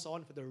 and goes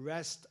on for the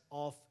rest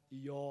of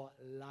your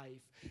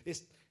life.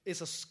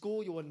 It's a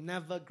school you will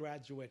never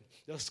graduate.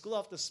 The school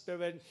of the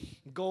Spirit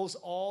goes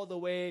all the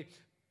way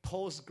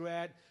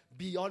post-grad,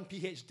 beyond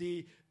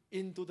PhD,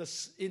 into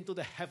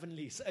the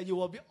heavenlies. And you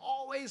will be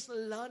always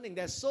learning.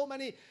 There's so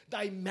many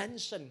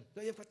dimensions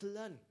that you've got to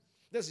learn.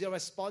 That's your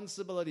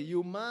responsibility.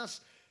 You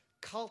must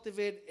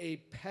cultivate a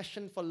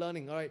passion for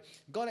learning. All right.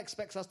 God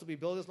expects us to be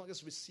builders, not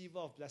just receiver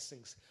of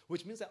blessings,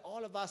 which means that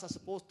all of us are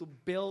supposed to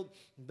build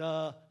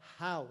the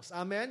house.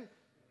 Amen?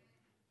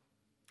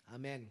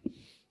 Amen.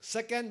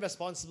 Second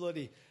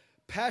responsibility,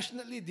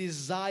 passionately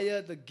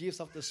desire the gifts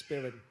of the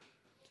Spirit.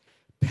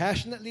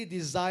 Passionately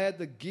desire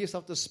the gifts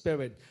of the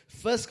Spirit.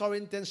 1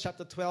 Corinthians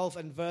chapter 12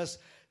 and verse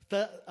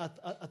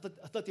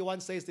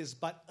 31 says this,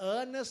 but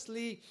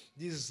earnestly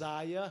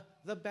desire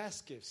the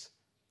best gifts.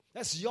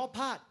 That's your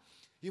part.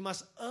 You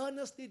must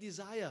earnestly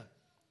desire.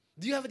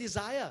 Do you have a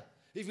desire?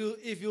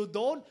 If you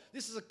don't,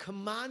 this is a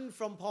command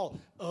from Paul.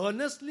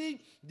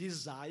 Earnestly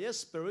desire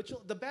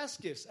the best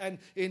gifts. And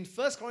in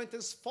 1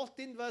 Corinthians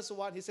 14 verse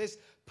 1, he says,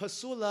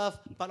 pursue love,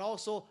 but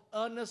also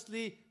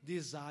earnestly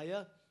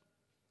desire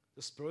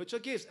the spiritual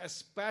gifts,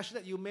 especially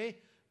that you may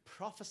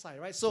prophesy,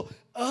 right? So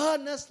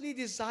earnestly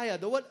desire.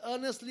 The word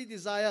earnestly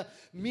desire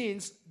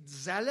means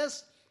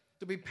zealous,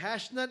 to be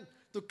passionate,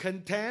 to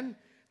contend,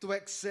 to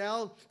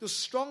excel, to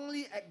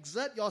strongly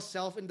exert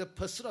yourself in the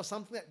pursuit of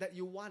something that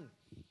you want.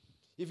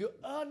 If you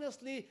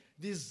earnestly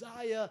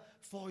desire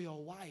for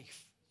your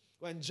wife,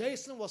 when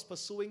Jason was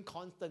pursuing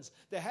Constance,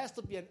 there has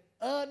to be an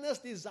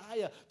earnest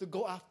desire to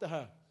go after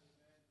her.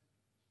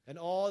 And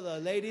all the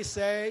ladies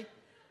say,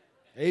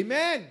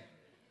 amen.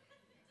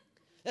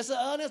 There's an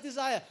earnest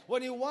desire.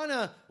 When you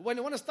wanna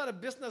start a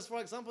business, for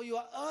example, you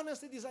are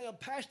earnestly desire, you're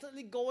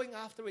passionately going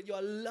after it, you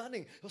are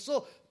learning.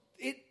 So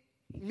it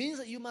means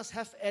that you must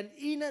have an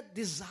inner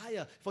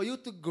desire for you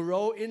to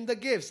grow in the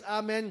gifts.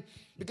 Amen.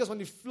 Because when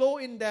you flow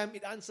in them,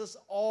 it answers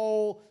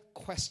all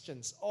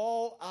questions,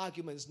 all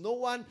arguments. No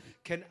one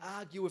can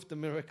argue with the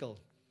miracle.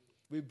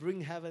 We bring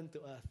heaven to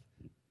earth.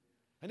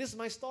 And this is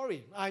my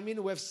story. I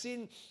mean, we've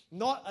seen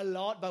not a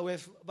lot,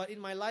 but in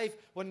my life,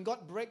 when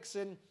God breaks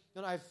in,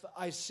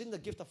 I've seen the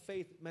gift of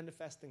faith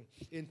manifesting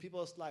in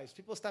people's lives.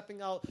 People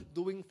stepping out,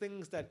 doing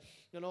things that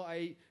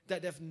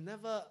that they've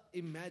never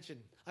imagined.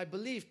 I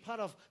believe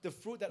part of the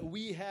fruit that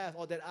we have,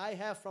 or that I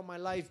have from my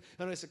life,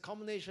 it's a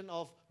combination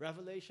of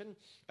revelation.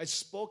 I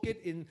spoke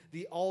it in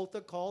the altar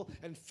call,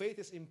 and faith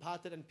is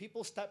imparted, and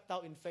people stepped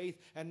out in faith.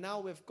 And now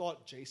we've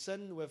got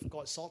Jason, we've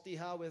got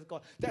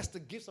Saltiha, that's the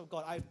gifts of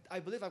God. I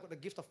believe I've got the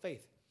gift of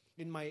faith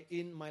in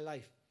my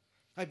life.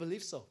 I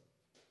believe so.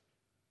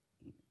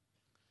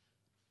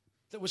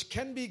 That which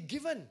can be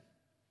given.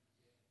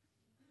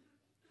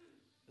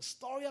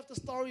 Story after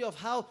story of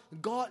how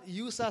God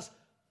used us.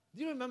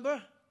 Do you remember?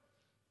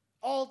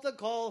 Altar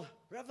call,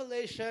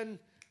 revelation,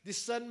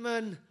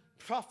 discernment,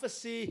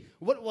 prophecy,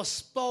 what was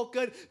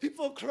spoken,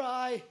 people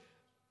cry.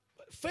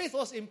 Faith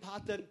was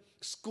imparted,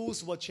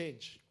 schools were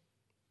changed.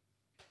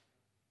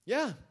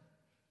 Yeah.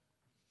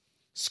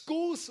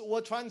 Schools were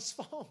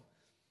transformed.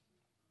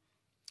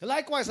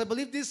 Likewise, I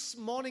believe this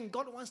morning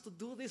God wants to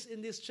do this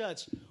in this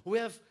church. We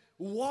have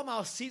warm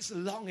our seats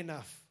long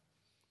enough.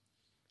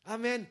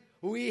 Amen.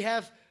 We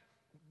have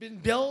been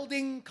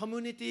building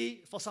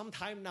community for some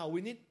time now.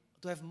 We need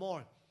to have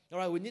more. All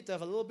right, we need to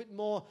have a little bit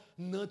more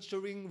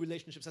nurturing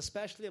relationships,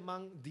 especially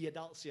among the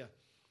adults here.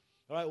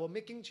 All right, we're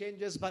making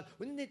changes, but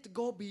we need to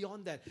go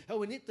beyond that. And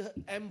we need to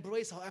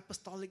embrace our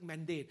apostolic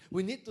mandate.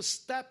 We need to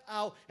step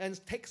out and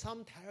take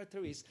some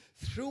territories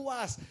through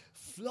us,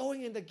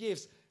 flowing in the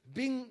gifts,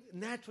 being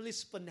naturally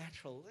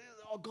supernatural,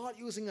 or God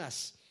using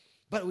us.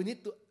 But we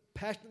need to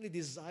passionately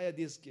desire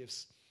these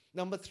gifts.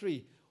 Number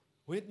 3,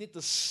 we need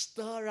to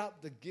stir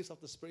up the gifts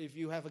of the Spirit. If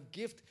you have a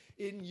gift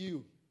in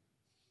you,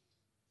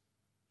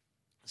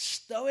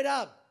 stir it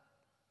up.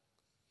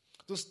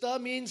 To stir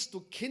means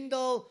to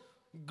kindle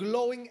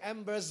glowing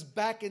embers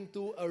back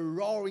into a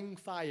roaring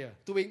fire,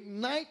 to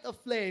ignite a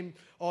flame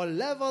or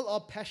level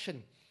or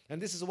passion. And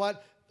this is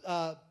what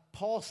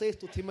Paul says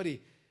to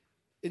Timothy.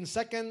 In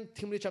 2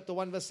 Timothy chapter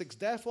 1 verse 6,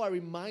 therefore I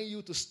remind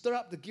you to stir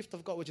up the gift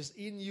of God which is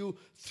in you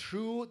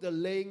through the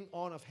laying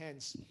on of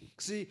hands.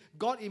 See,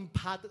 God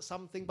imparted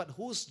something, but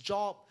whose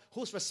job,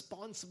 whose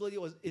responsibility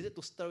is it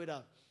to stir it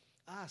up?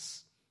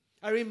 Us.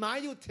 I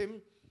remind you,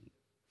 Tim,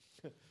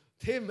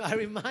 I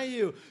remind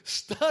you,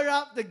 stir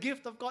up the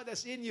gift of God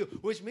that's in you,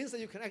 which means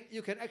that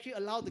you can actually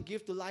allow the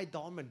gift to lie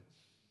dormant,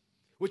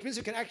 which means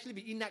you can actually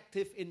be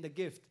inactive in the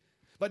gift.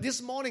 But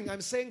this morning,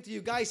 I'm saying to you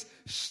guys,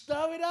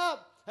 stir it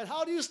up. And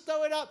how do you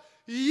stir it up?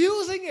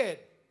 Using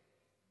it.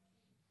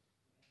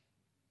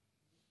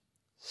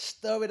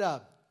 Stir it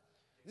up.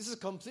 This is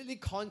completely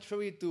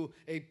contrary to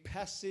a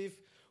passive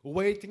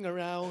waiting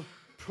around,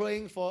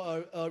 praying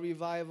for a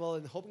revival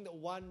and hoping that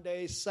one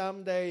day,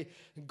 someday,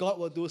 God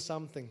will do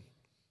something.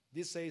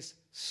 This says,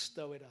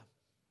 stir it up.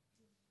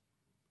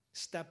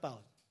 Step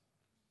out.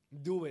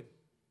 Do it.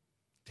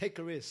 Take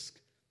a risk.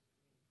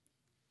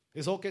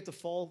 It's okay to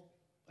fall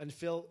and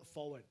fail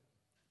forward.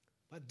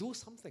 But do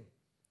something.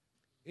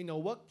 In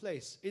your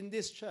workplace, in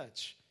this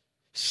church.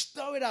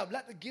 Stir it up.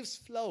 Let the gifts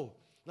flow.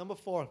 Number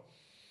 4,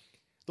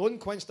 don't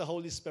quench the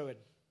Holy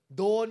Spirit.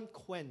 Don't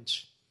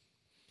quench.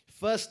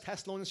 1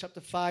 Thessalonians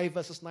chapter 5,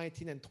 verses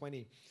 19 and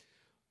 20.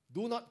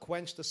 Do not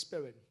quench the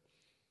Spirit.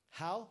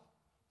 How?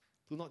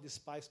 Do not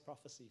despise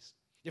prophecies.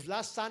 If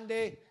last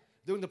Sunday,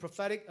 during the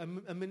prophetic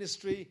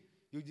ministry,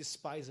 you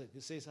despise it.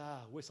 You say,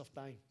 waste of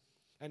time.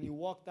 And you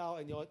walked out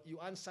and you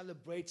aren't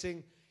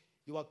celebrating,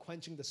 you are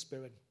quenching the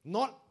Spirit.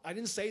 I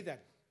didn't say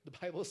that. The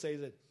Bible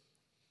says it.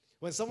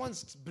 When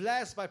someone's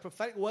blessed by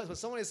prophetic words, when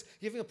someone is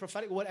giving a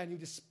prophetic word and you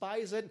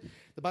despise it,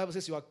 the Bible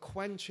says you are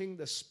quenching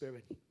the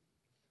Spirit.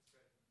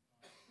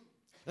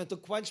 And to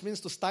quench means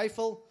to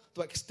stifle,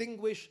 to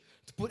extinguish,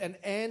 to put an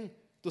end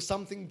to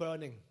something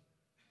burning.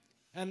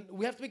 And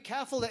we have to be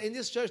careful that in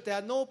this church, there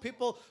are no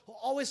people who are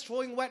always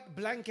throwing wet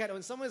blanket.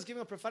 When someone is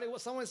giving a prophetic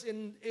word, someone is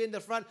in the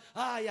front,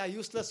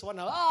 useless one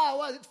now.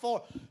 What is it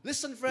for?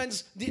 Listen,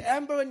 friends, the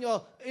ember in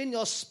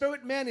your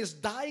spirit, man, is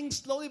dying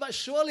slowly but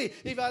surely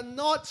if you are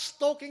not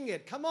stoking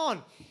it. Come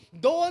on.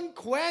 Don't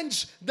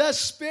quench the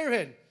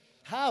Spirit.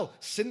 How?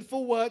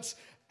 Sinful words,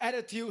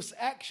 attitudes,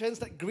 actions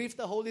that grieve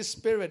the Holy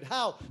Spirit.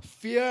 How?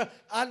 Fear,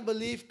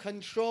 unbelief,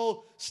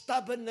 control,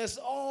 stubbornness,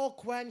 all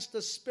quench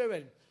the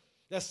Spirit.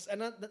 There's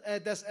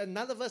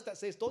another verse that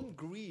says, don't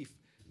grieve.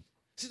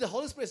 See, the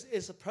Holy Spirit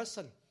is a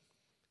person.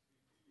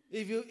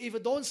 If you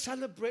don't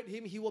celebrate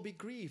Him, He will be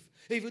grieved.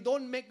 If you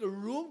don't make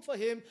room for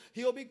Him,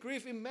 He will be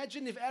grieved.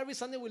 Imagine if every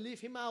Sunday we leave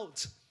Him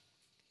out.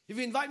 If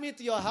you invite me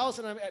to your house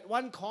and I'm at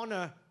one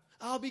corner,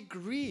 I'll be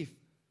grieved.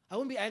 I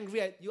won't be angry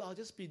at you. I'll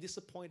just be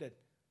disappointed.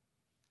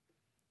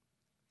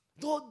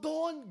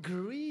 Don't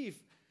grieve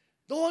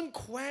Don't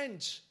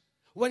quench.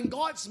 When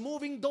God's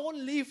moving, don't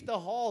leave the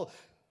hall.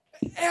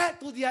 Add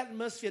to the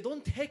atmosphere.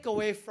 Don't take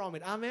away from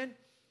it. Amen?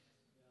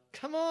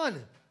 Come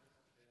on.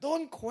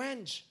 Don't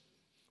quench.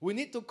 We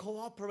need to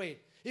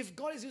cooperate. If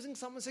God is using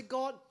someone, say,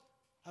 God,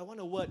 I want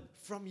a word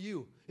from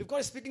you. If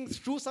God is speaking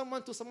through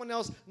someone to someone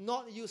else,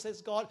 not you,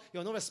 says God,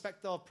 you're no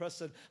respecter of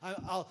person.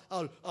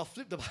 I'll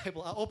flip the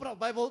Bible. I'll open up the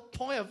Bible,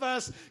 point a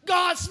verse.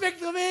 God, speak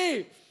to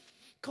me.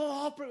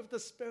 Cooperate with the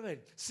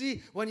Spirit.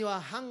 See, when you are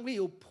hungry,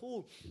 you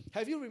pull.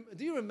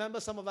 Do you remember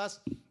some of us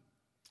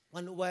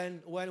when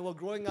we were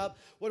growing up,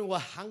 when we were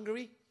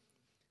hungry,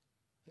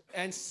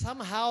 and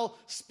somehow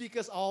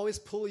speakers always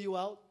pull you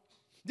out?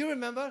 Do you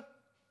remember?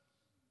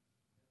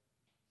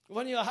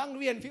 When you're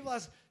hungry and people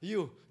ask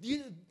you, do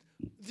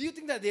you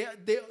think that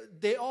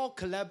they all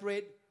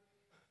collaborate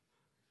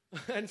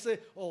and say,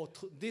 oh,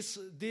 this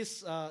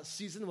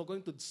season we're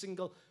going to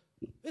single?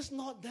 It's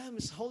not them,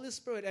 it's Holy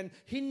Spirit. And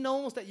He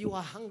knows that you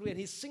are hungry and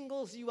He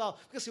singles you out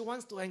because He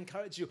wants to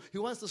encourage you. He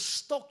wants to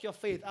stoke your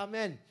faith.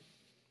 Amen.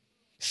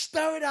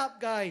 Stir it up,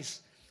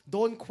 guys.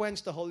 Don't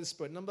quench the Holy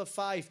Spirit. Number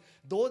 5,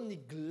 don't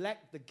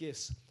neglect the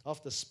gifts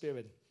of the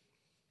Spirit.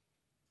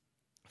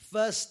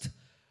 1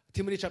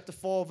 Timothy chapter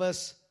 4,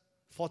 verse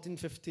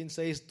 14-15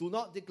 says, do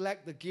not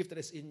neglect the gift that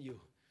is in you,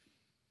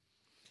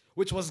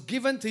 which was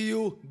given to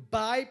you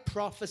by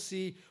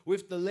prophecy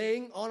with the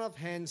laying on of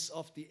hands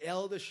of the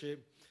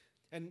eldership.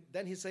 And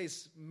then he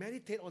says,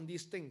 meditate on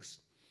these things.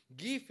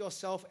 Give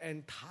yourself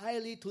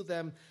entirely to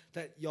them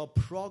that your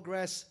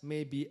progress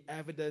may be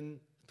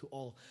evident to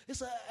all.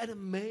 It's an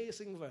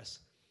amazing verse.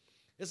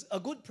 It's a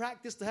good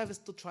practice to have is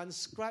to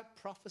transcribe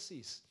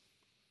prophecies.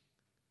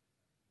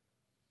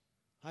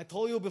 I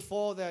told you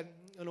before that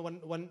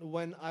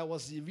when I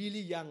was really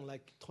young,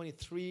 like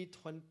 23,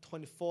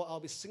 24, I'll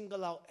be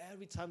singled out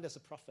every time there's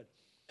a prophet.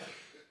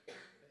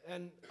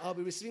 And I'll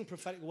be receiving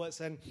prophetic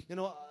words, and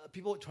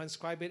people would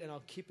transcribe it, and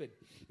I'll keep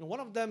it. And one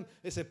of them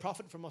is a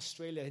prophet from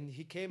Australia, and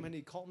he came and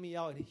he called me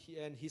out,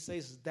 and he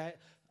says, Dad,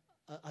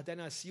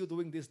 I see you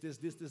doing this.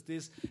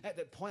 At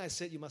that point, I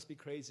said, you must be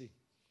crazy.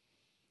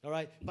 All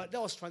right, but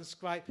that was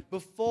transcribed.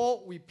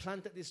 Before we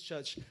planted this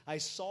church, I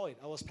saw it.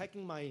 I was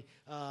packing my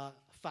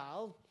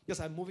file because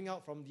I'm moving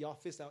out from the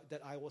office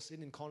that I was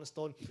in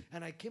Cornerstone,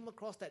 and I came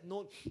across that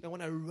note, and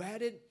when I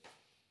read it,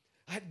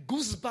 I had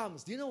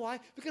goosebumps. Do you know why?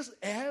 Because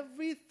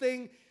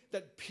everything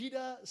that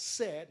Peter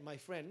said, my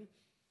friend,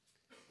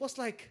 was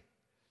like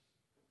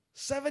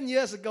 7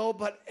 years ago,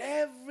 but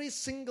every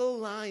single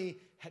line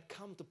had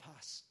come to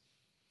pass.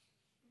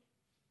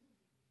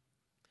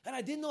 And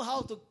I didn't know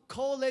how to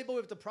co-label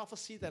with the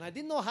prophecy then. I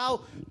didn't know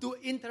how to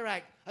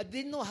interact. I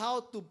didn't know how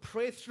to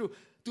pray through,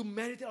 to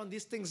meditate on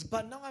these things.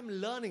 But now I'm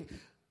learning.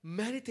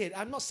 Meditate.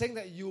 I'm not saying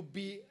that you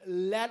be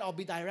led or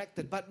be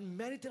directed, but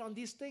meditate on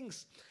these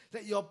things,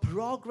 that your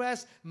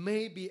progress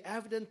may be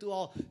evident to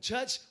all.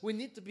 Church, we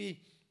need to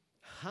be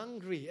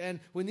hungry and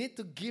we need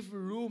to give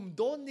room.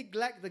 Don't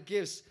neglect the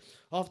gifts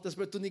of the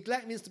Spirit. To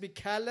neglect means to be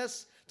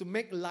careless, to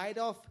make light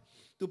of,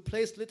 to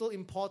place little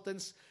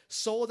importance,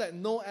 so that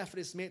no effort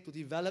is made to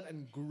develop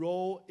and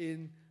grow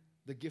in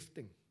the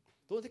gifting.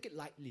 Don't take it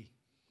lightly.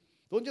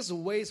 Don't just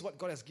waste what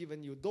God has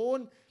given you.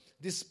 Don't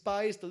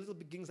despise the little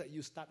beginnings that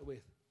you start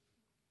with.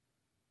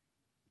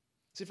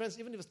 See, friends,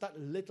 even if you start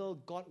little,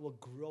 God will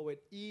grow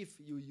it if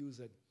you use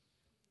it.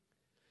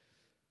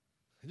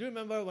 Do you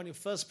remember when you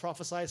first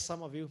prophesied,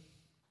 some of you?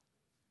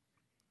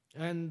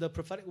 And the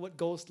prophetic word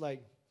goes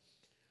like,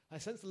 I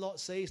sense the Lord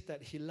says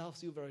that He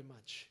loves you very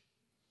much.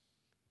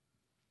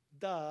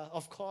 Duh,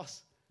 of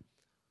course.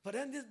 But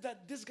then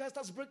this guy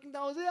starts breaking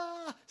down.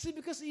 Yeah. See,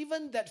 because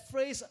even that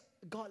phrase,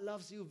 God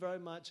loves you very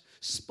much,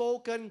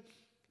 spoken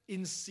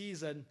in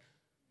season,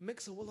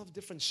 makes a world of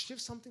difference.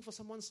 Shift something for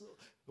someone's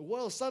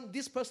world.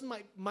 This person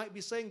might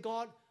be saying,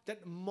 God,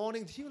 that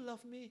morning, do you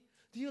love me?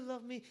 Do you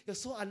love me? You're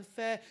so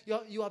unfair.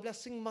 You are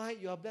blessing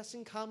Mike. You are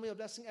blessing Carmen. You're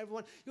blessing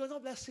everyone. You are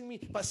not blessing me.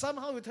 But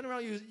somehow you turn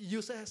around,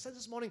 you say, I said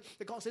this morning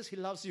that God says He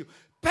loves you.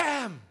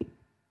 Bam!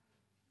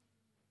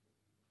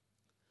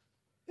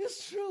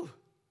 It's true.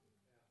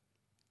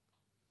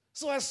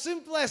 So as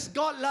simple as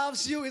God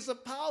loves you is a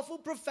powerful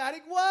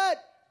prophetic word.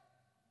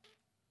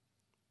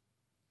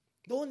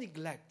 Don't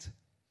neglect.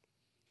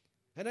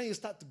 And then you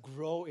start to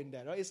grow in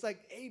that, right? It's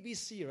like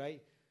ABC,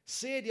 right?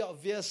 Say the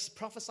obvious,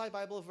 prophesy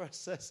Bible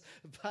verses,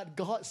 but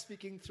God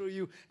speaking through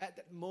you at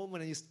that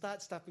moment, and you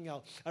start stepping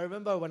out. I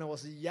remember when I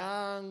was a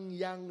young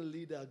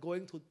leader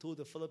going to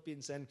the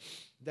Philippines, and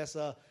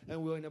we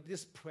were in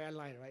this prayer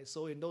line, right?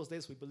 So in those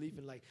days, we believe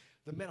in like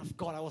the man of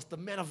God. I was the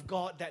man of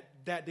God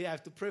that day. I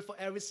have to pray for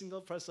every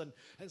single person.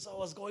 And so I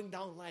was going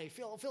down like,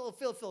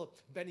 Phil,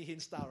 Benny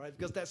Hinn style, right?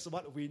 Because that's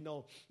what we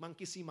know.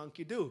 Monkey see,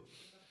 monkey do.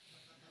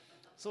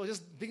 So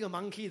just being a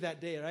monkey that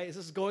day, right? It's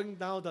just going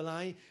down the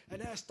line. And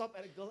then I stop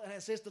at a girl and I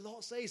says, the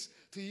Lord says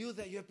to you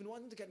that you have been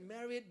wanting to get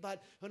married,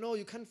 but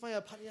you can't find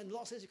a partner. And the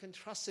Lord says you can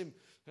trust Him.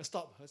 I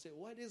stopped. I said,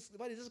 where does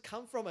this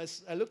come from?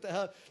 I looked at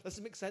her. Does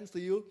it make sense to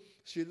you?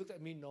 She looked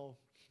at me, no.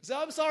 I said,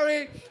 I'm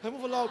sorry. I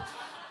move along.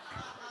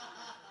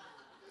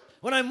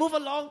 When I move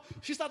along,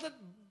 she started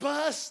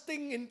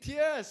bursting in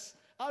tears.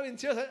 Out in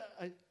tears.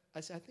 I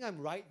said, I think I'm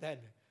right then.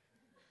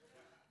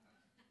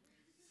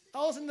 I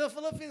was in the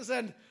Philippines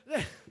and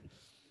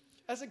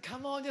I said,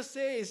 come on, just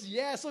say it's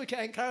yes so you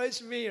can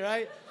encourage me,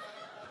 right?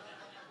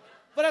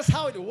 But that's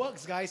how it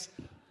works, guys.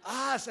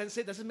 Ask and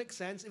say, does it make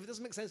sense? If it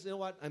doesn't make sense, you know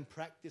what? I'm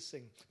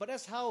practicing. But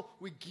that's how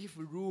we give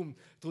room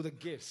to the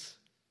gifts.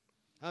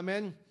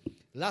 Amen.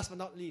 Last but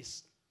not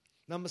least,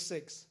 number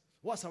 6.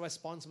 What's our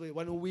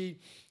responsibility?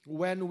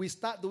 When we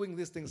start doing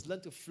these things,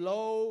 learn to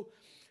flow,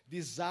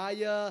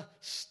 desire,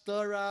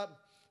 stir up,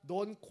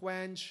 don't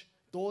quench,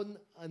 don't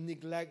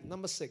neglect.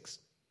 Number 6.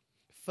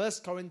 1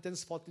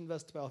 Corinthians 14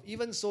 verse 12.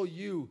 Even so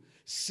you,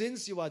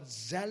 since you are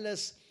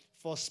zealous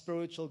for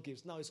spiritual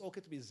gifts. Now, it's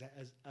okay to be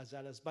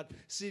zealous, but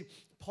see,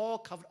 Paul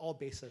covered all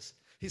bases.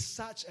 He's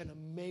such an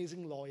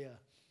amazing lawyer.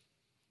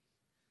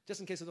 Just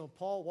in case you don't know,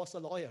 Paul was a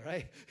lawyer,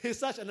 right? He's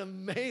such an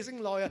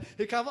amazing lawyer.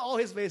 He covered all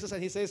his bases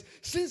and he says,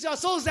 since you are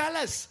so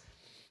zealous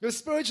with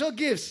spiritual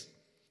gifts,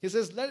 he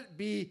says, let it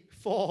be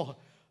for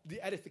the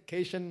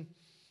edification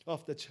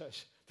of the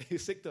church that you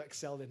seek to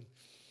excel in.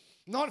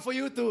 Not for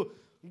you to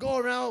go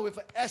around with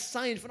an S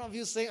sign in front of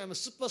you saying, I'm a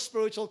super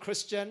spiritual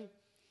Christian.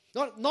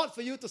 Not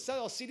for you to sell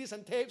your CDs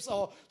and tapes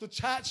or to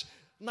charge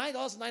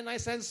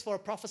 $9.99 for a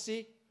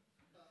prophecy.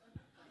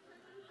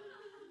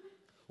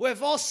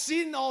 We've all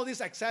seen all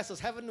these accesses,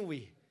 haven't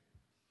we?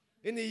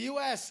 In the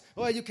US,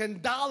 where you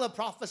can dial a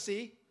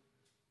prophecy,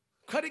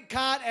 credit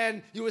card,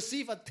 and you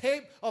receive a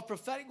tape of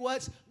prophetic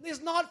words.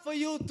 It's not for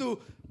you to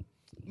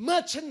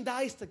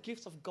merchandise the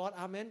gifts of God.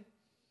 Amen.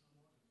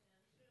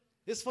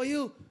 It's for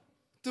you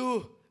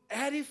to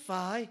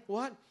edify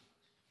what?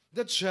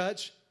 The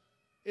church.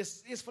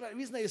 It's for that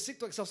reason that you seek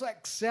to excel. So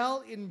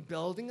excel in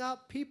building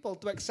up people.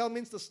 To excel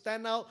means to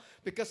stand out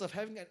because of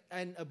having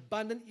an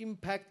abundant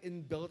impact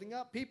in building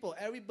up people.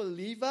 Every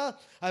believer,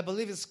 I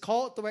believe, is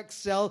called to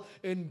excel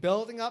in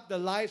building up the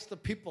lives of the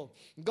people.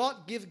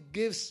 God gives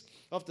gifts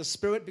of the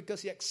Spirit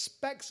because He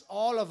expects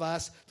all of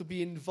us to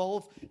be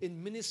involved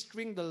in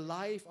ministering the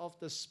life of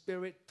the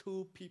Spirit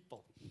to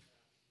people.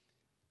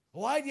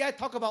 Why did I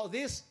talk about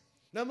this?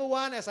 Number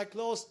 1, as I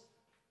close,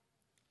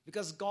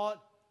 because God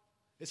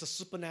is a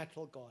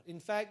supernatural God. In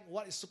fact,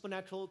 what is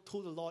supernatural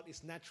to the Lord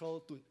is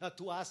natural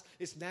to us,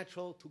 is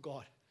natural to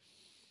God.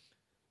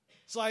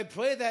 So I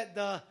pray that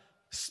the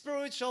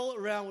spiritual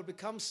realm will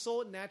become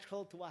so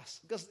natural to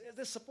us, because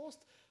they're supposed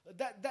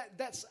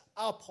that's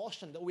our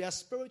portion, that we are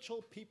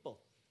spiritual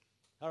people.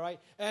 All right?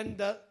 And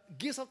the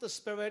gifts of the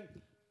Spirit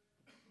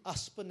are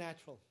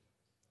supernatural,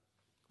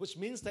 which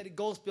means that it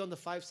goes beyond the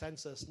 5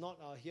 senses, not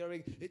our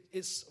hearing. It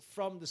is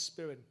from the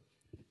Spirit.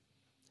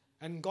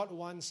 And God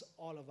wants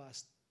all of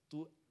us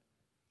to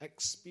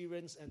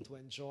experience and to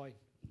enjoy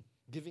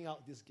giving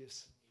out these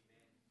gifts.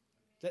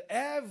 That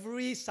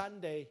every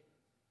Sunday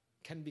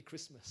can be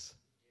Christmas.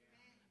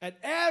 And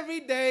every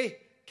day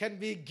can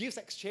be gifts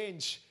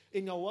exchange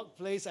in your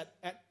workplace,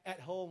 at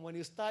home, when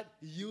you start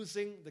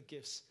using the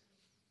gifts.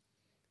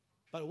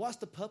 But what's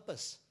the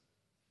purpose?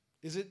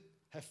 Is it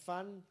have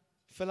fun,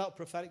 fill out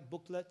prophetic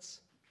booklets?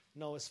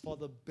 No, it's for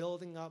the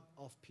building up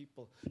of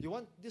people. You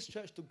want this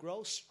church to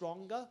grow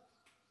stronger?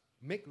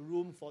 Make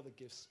room for the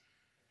gifts.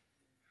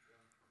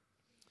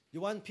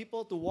 You want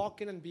people to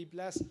walk in and be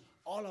blessed?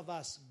 All of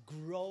us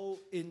grow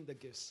in the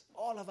gifts.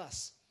 All of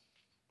us.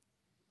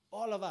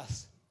 All of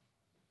us.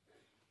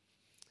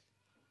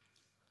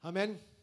 Amen.